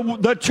so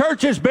the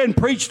church has been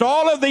preached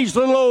all of these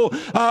little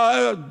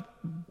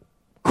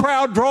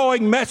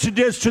crowd-drawing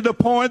messages to the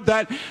point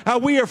that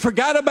we have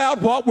forgot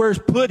about what we're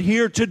put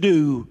here to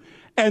do,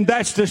 and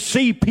that's to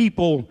see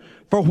people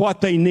for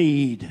what they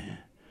need.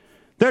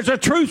 There's a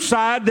truth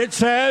side that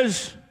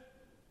says,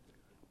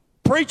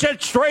 preach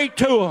it straight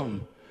to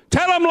them.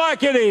 Tell them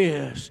like it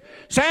is.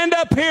 Stand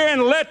up here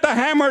and let the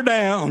hammer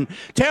down.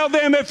 Tell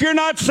them if you're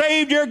not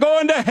saved, you're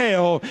going to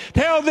hell.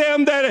 Tell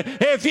them that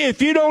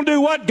if you don't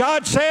do what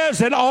God says,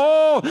 that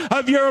all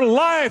of your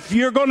life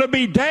you're going to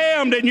be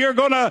damned and you're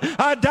going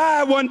to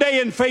die one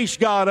day and face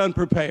God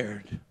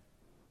unprepared.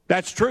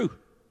 That's true.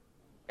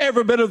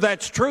 Every bit of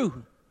that's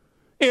true.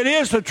 It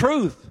is the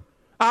truth.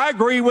 I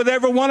agree with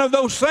every one of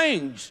those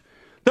things.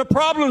 The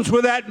problems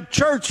with that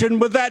church and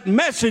with that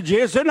message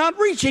is they're not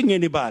reaching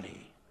anybody.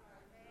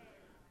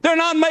 They're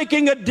not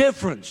making a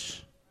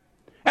difference.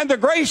 And the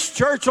Grace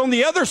Church on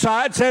the other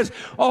side says,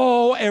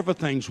 oh,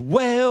 everything's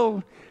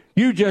well.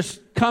 You just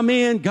come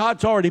in.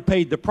 God's already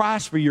paid the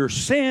price for your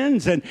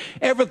sins, and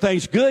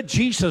everything's good.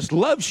 Jesus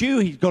loves you.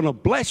 He's going to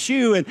bless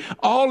you, and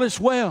all is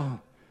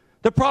well.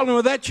 The problem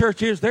with that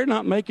church is they're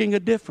not making a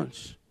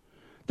difference.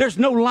 There's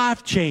no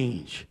life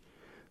change.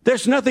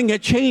 There's nothing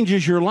that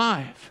changes your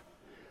life.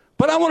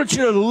 But I want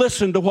you to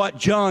listen to what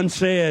John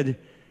said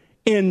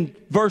in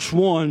verse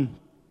 1.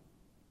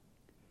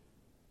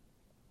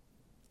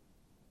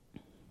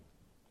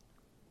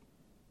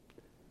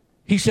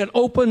 He said,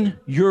 open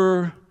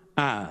your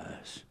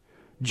eyes.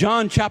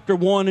 John chapter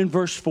 1 and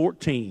verse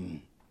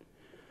 14.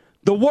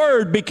 The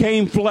Word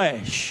became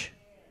flesh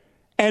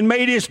and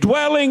made His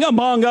dwelling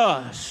among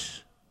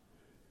us.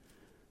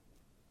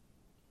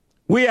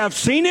 We have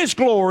seen His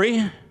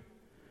glory,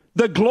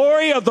 the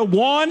glory of the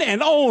one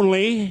and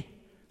only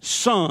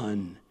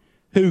Son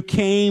who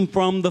came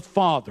from the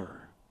Father.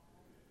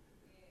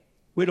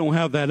 We don't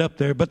have that up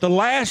there, but the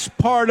last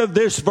part of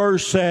this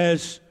verse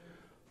says,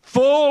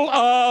 full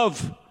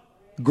of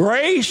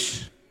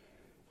grace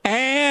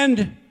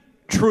and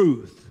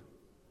truth.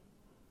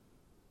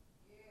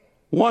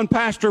 One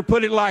pastor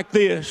put it like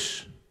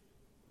this: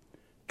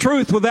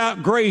 truth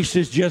without grace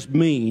is just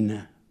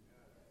mean.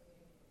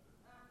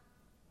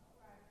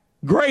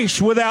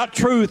 Grace without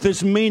truth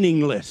is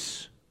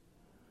meaningless.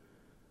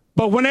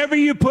 But whenever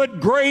you put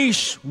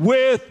grace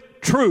with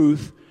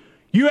truth,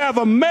 you have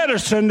a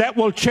medicine that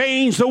will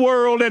change the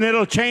world, and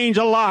it'll change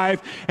a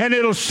life, and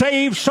it'll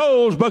save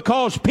souls,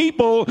 because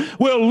people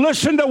will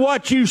listen to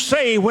what you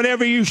say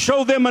whenever you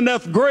show them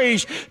enough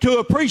grace to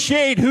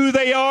appreciate who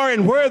they are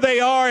and where they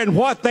are and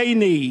what they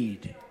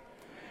need.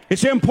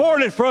 It's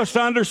important for us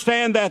to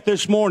understand that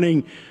this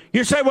morning.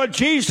 You say, well,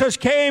 Jesus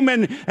came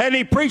and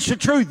He preached the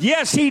truth.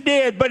 Yes, He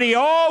did, but He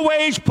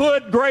always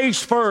put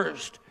grace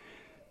first.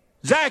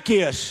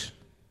 Zacchaeus,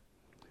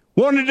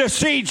 wanted to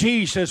see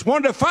Jesus,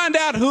 wanted to find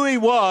out who he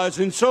was.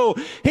 And so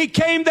he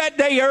came that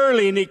day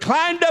early and he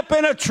climbed up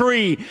in a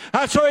tree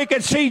so he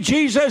could see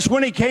Jesus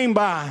when he came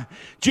by.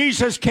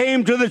 Jesus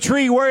came to the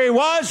tree where he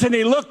was and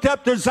he looked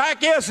up to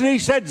Zacchaeus and he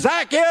said,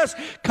 Zacchaeus,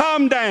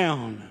 come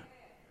down.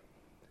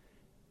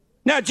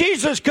 Now,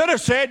 Jesus could have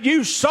said,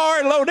 you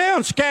sorry,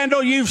 low-down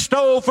scandal, you've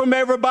stole from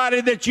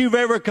everybody that you've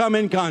ever come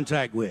in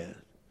contact with.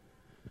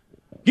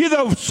 You're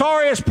the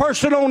sorriest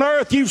person on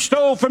earth. You've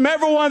stole from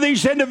every one of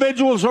these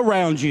individuals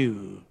around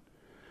you.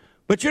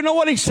 But you know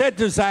what he said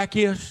to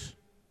Zacchaeus?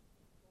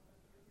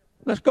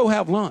 Let's go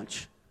have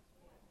lunch.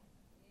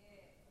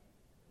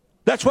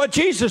 That's what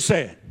Jesus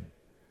said.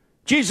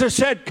 Jesus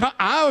said,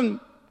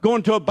 I'm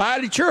going to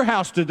abide at your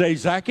house today,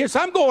 Zacchaeus.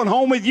 I'm going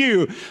home with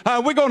you.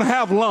 We're going to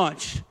have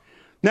lunch.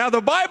 Now,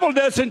 the Bible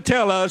doesn't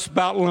tell us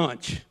about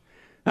lunch.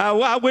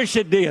 I wish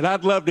it did.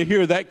 I'd love to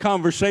hear that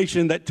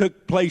conversation that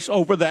took place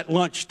over that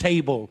lunch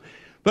table.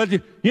 But,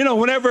 you know,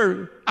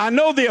 whenever I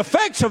know the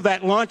effects of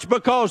that lunch,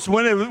 because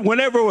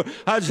whenever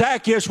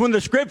Zacchaeus, when the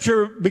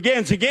scripture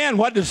begins again,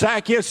 what does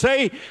Zacchaeus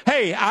say?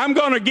 Hey, I'm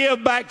going to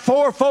give back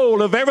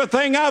fourfold of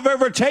everything I've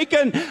ever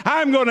taken.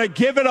 I'm going to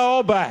give it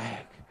all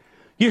back.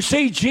 You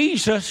see,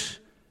 Jesus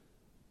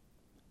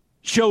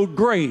showed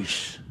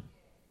grace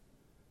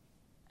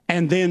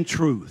and then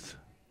truth.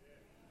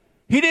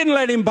 He didn't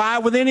let him by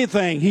with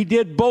anything. He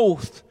did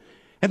both.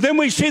 And then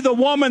we see the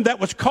woman that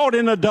was caught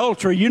in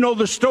adultery. You know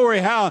the story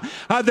how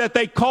that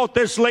they caught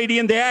this lady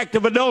in the act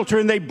of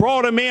adultery and they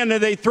brought him in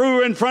and they threw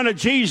her in front of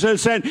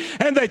Jesus and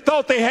they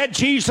thought they had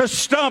Jesus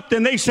stumped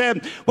and they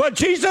said, well,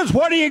 Jesus,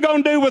 what are you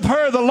going to do with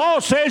her? The law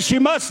says she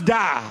must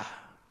die.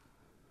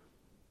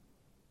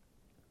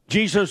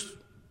 Jesus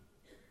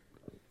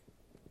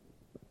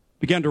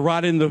began to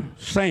write in the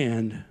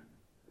sand.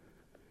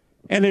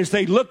 And as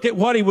they looked at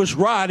what he was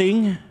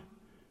writing,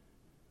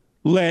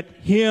 let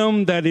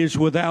him that is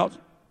without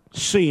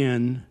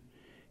sin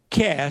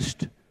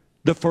cast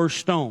the first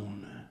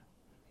stone.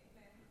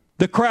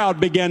 The crowd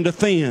began to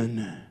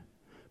thin.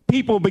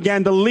 People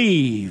began to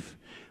leave.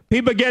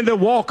 People began to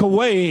walk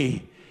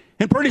away.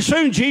 And pretty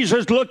soon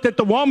Jesus looked at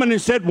the woman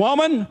and said,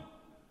 woman,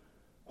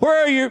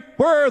 where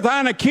are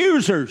thine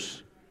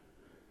accusers?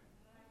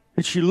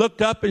 And she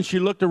looked up and she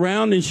looked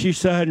around and she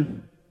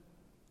said,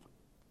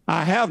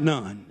 I have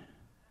none.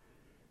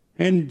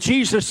 And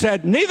Jesus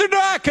said, neither do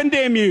I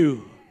condemn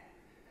you.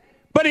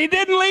 But he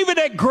didn't leave it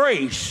at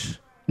grace.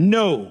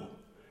 No.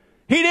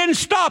 He didn't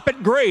stop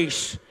at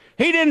grace.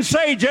 He didn't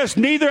say just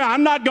neither,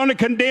 I'm not going to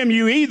condemn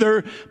you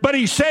either. But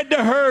he said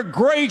to her,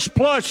 grace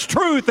plus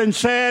truth, and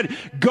said,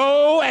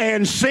 go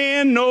and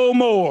sin no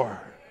more.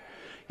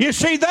 You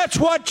see, that's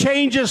what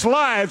changes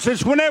lives.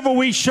 It's whenever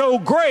we show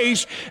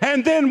grace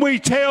and then we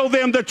tell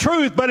them the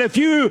truth. But if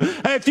you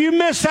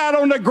miss out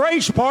on the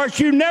grace part,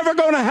 you're never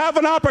going to have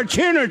an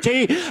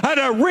opportunity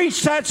to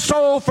reach that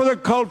soul for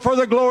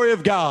the glory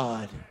of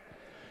God.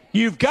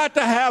 You've got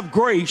to have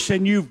grace,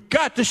 and you've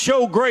got to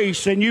show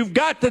grace, and you've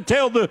got to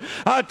tell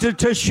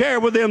to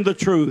share with them the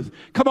truth.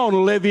 Come on,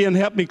 Olivia, and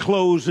help me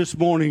close this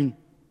morning.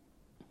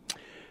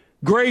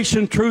 Grace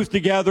and truth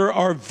together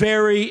are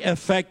very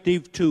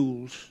effective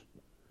tools.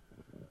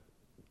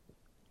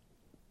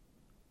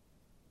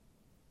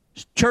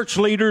 Church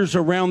leaders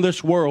around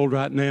this world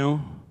right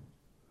now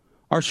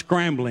are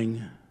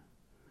scrambling.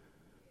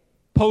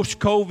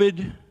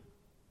 Post-COVID,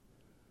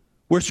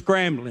 we're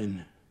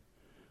scrambling.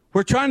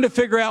 We're trying to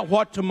figure out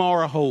what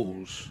tomorrow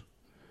holds.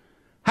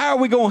 How are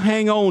we going to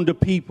hang on to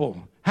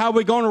people? How are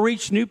we going to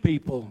reach new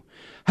people?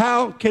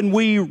 How can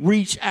we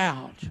reach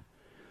out?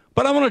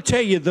 But I want to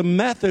tell you, the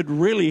method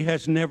really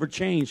has never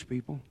changed,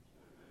 people.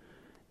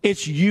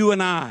 It's you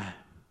and I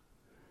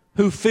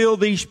who fill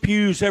these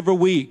pews every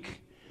week,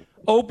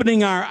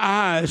 opening our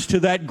eyes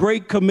to that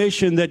great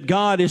commission that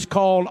God has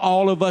called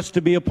all of us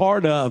to be a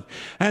part of.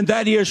 And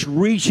that is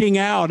reaching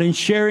out and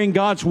sharing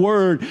God's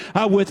word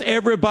with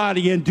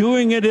everybody, and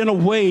doing it in a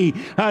way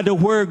to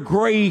where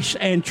grace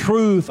and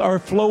truth are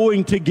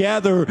flowing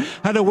together,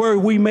 to where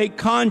we make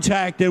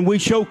contact and we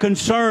show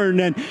concern.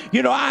 And,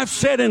 you know, I've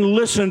said and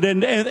listened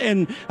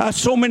and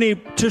so many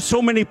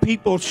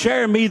people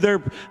share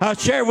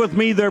with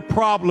me their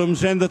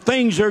problems and the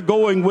things they're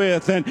going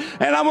with. And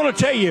I want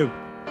to tell you,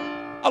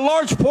 a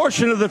large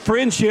portion of the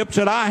friendships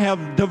that I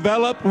have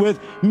developed with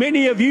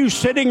many of you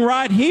sitting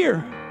right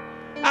here.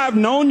 I've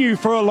known you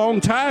for a long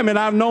time, and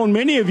I've known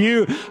many of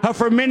you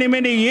for many,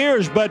 many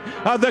years. But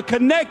the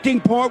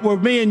connecting point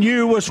with me and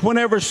you was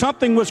whenever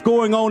something was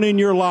going on in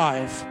your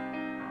life,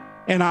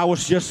 and I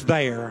was just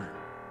there.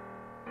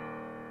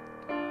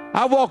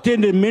 I walked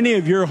into many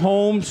of your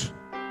homes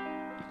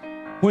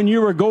when you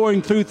were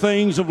going through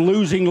things of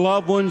losing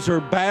loved ones or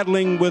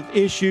battling with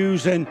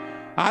issues, and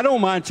I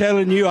don't mind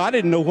telling you, I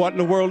didn't know what in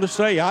the world to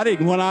say.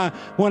 When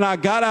I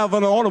got out of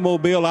an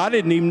automobile, I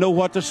didn't even know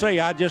what to say.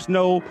 I just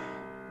know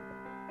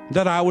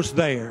that I was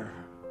there.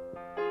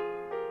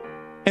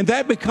 And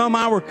that become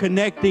our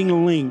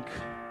connecting link.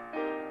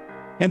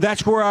 And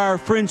that's where our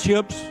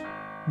friendships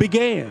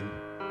began.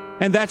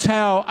 And that's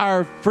how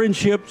our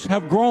friendships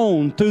have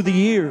grown through the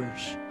years.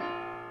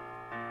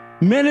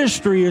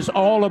 Ministry is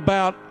all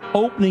about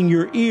opening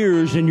your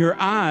ears and your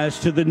eyes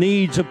to the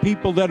needs of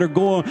people that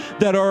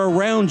are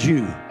around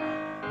you.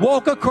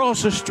 Walk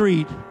across the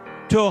street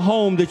to a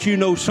home that you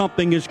know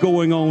something is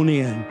going on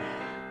in.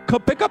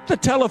 Pick up the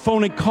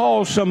telephone and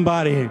call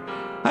somebody.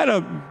 I had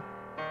a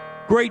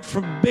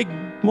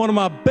one of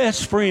my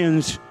best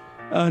friends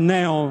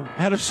now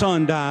had a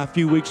son die a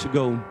few weeks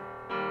ago.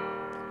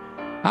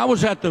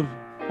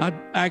 I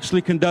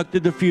actually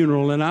conducted the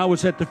funeral, and I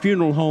was at the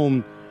funeral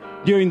home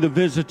during the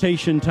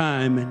visitation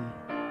time, and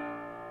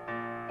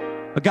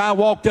a guy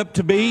walked up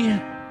to me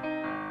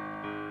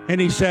and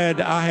he said,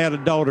 I had a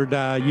daughter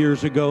die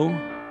years ago.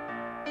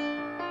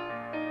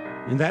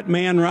 And that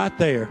man right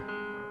there,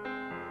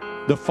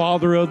 the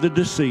father of the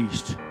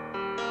deceased,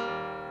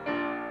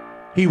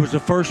 he was the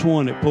first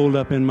one that pulled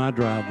up in my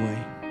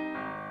driveway.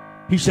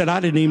 He said, I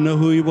didn't even know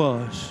who he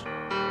was.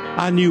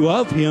 I knew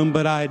of him,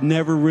 but I had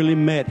never really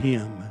met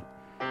him.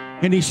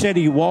 And he said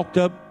he walked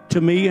up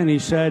to me and he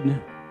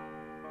said,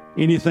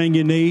 anything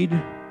you need,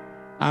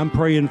 I'm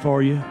praying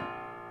for you.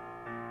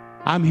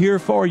 I'm here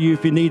for you.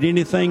 If you need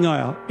anything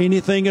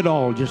at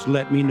all, just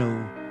let me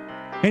know.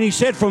 And he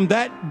said from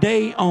that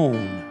day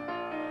on,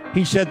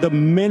 he said, the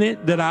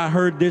minute that I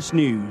heard this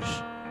news,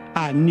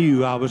 I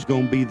knew I was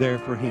going to be there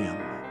for him.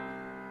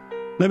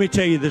 Let me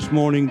tell you this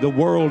morning, the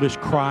world is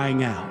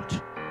crying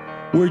out.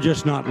 We're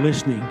just not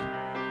listening.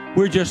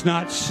 We're just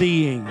not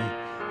seeing.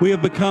 We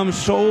have become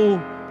so,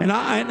 and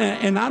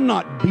I'm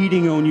not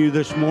beating on you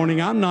this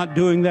morning. I'm not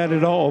doing that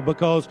at all,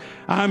 because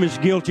I'm as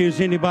guilty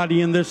as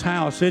anybody in this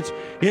house.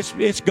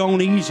 It's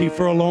gone easy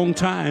for a long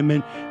time,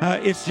 and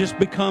it's just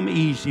become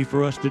easy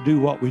for us to do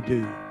what we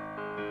do.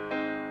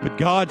 But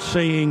God's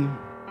saying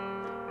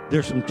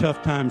there's some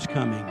tough times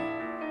coming.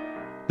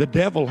 The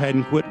devil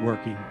hadn't quit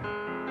working.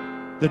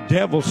 The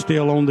devil's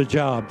still on the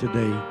job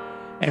today,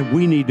 and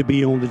we need to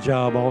be on the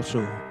job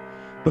also,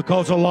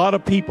 because a lot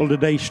of people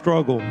today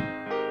struggle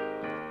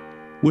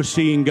with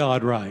seeing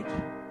God right.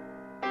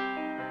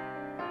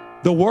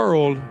 The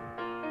world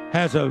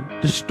has a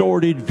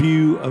distorted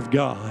view of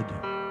God.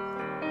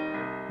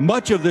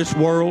 Much of this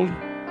world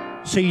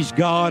sees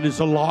God as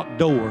a locked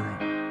door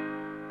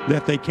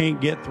that they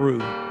can't get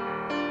through.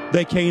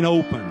 They can't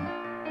open.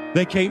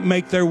 They can't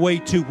make their way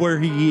to where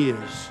He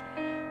is.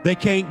 They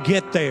can't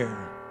get there.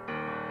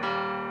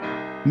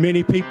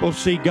 Many people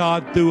see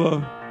God through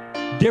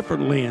a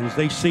different lens.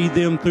 They see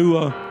them through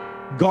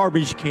a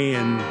garbage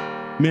can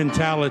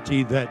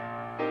mentality,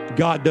 that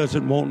God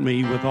doesn't want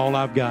me with all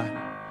I've got.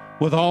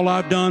 With all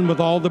I've done, with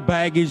all the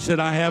baggage that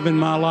I have in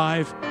my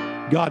life,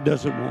 God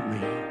doesn't want me.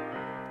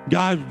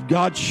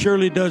 God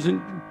surely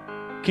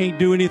can't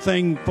do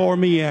anything for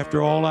me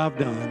after all I've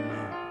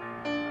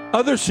done.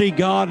 Others see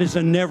God as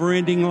a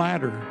never-ending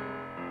ladder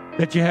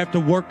that you have to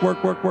work,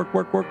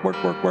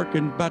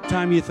 and by the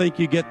time you think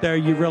you get there,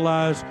 you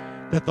realize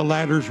that the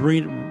ladder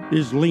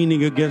is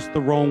leaning against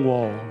the wrong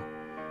wall,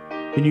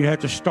 and you have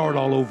to start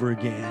all over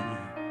again.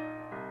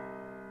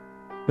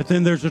 But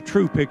then there's a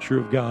true picture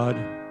of God,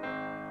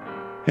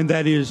 and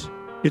that is,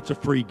 it's a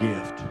free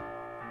gift.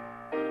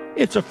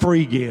 It's a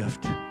free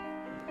gift.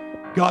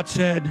 God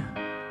said,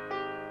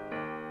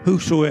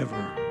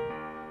 whosoever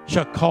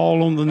shall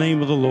call on the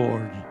name of the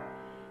Lord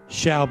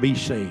shall be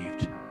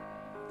saved.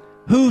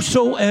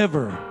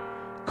 Whosoever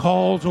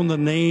calls on the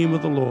name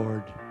of the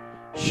Lord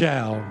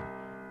shall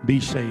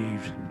be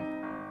saved.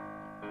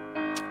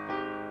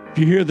 If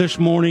you're here this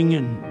morning,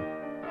 and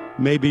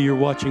maybe you're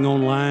watching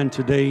online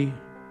today,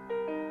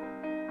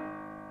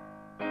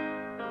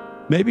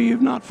 maybe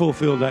you've not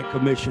fulfilled that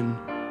commission.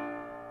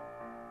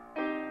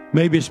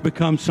 Maybe it's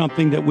become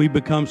something that we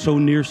become so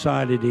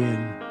nearsighted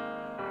in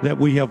that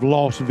we have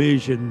lost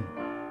vision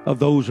of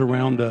those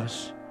around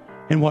us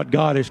and what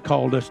God has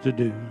called us to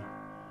do.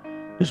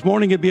 This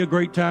morning it'd be a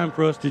great time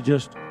for us to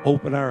just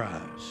open our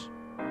eyes.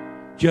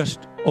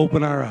 Just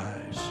open our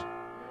eyes.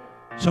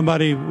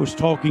 Somebody was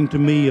talking to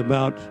me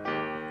about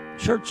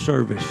church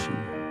service.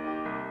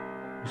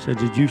 He said,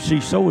 did you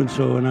see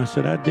so-and-so? And I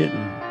said, I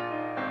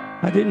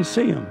didn't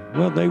see them.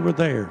 Well, they were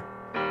there.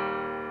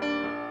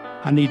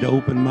 I need to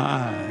open my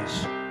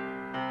eyes.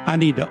 I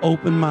need to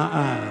open my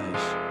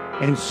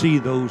eyes and see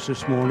those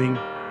this morning.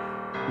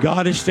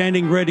 God is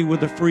standing ready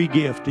with a free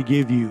gift to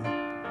give you.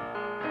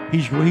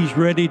 He's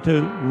ready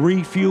to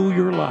refuel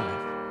your life.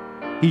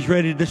 He's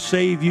ready to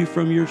save you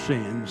from your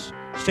sins.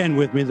 Stand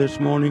with me this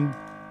morning.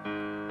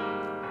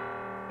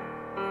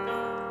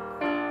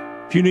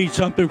 If you need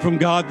something from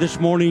God this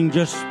morning,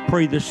 just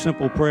pray this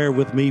simple prayer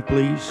with me,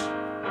 please.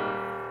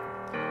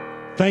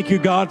 Thank you,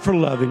 God, for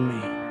loving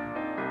me.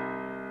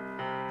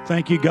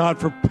 Thank you, God,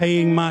 for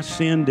paying my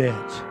sin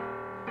debt.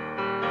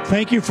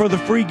 Thank you for the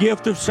free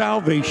gift of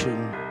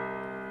salvation.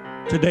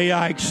 Today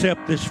I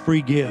accept this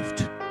free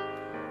gift.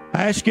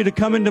 I ask you to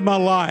come into my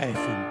life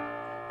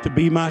and to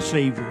be my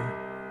Savior.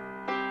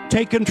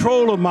 Take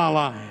control of my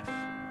life.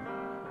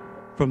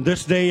 From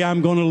this day,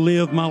 I'm going to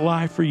live my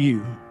life for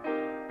you.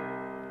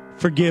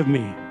 Forgive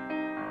me.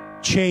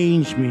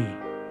 Change me.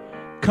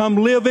 Come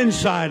live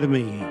inside of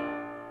me,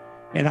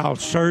 and I'll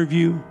serve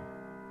you.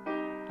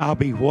 I'll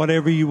be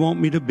whatever you want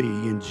me to be.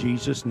 In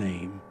Jesus'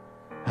 name,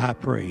 I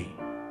pray.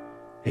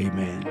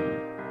 Amen.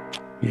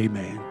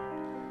 Amen.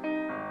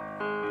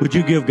 Would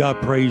you give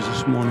God praise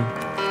this morning?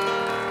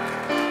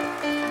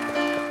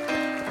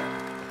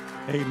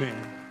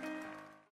 Amen.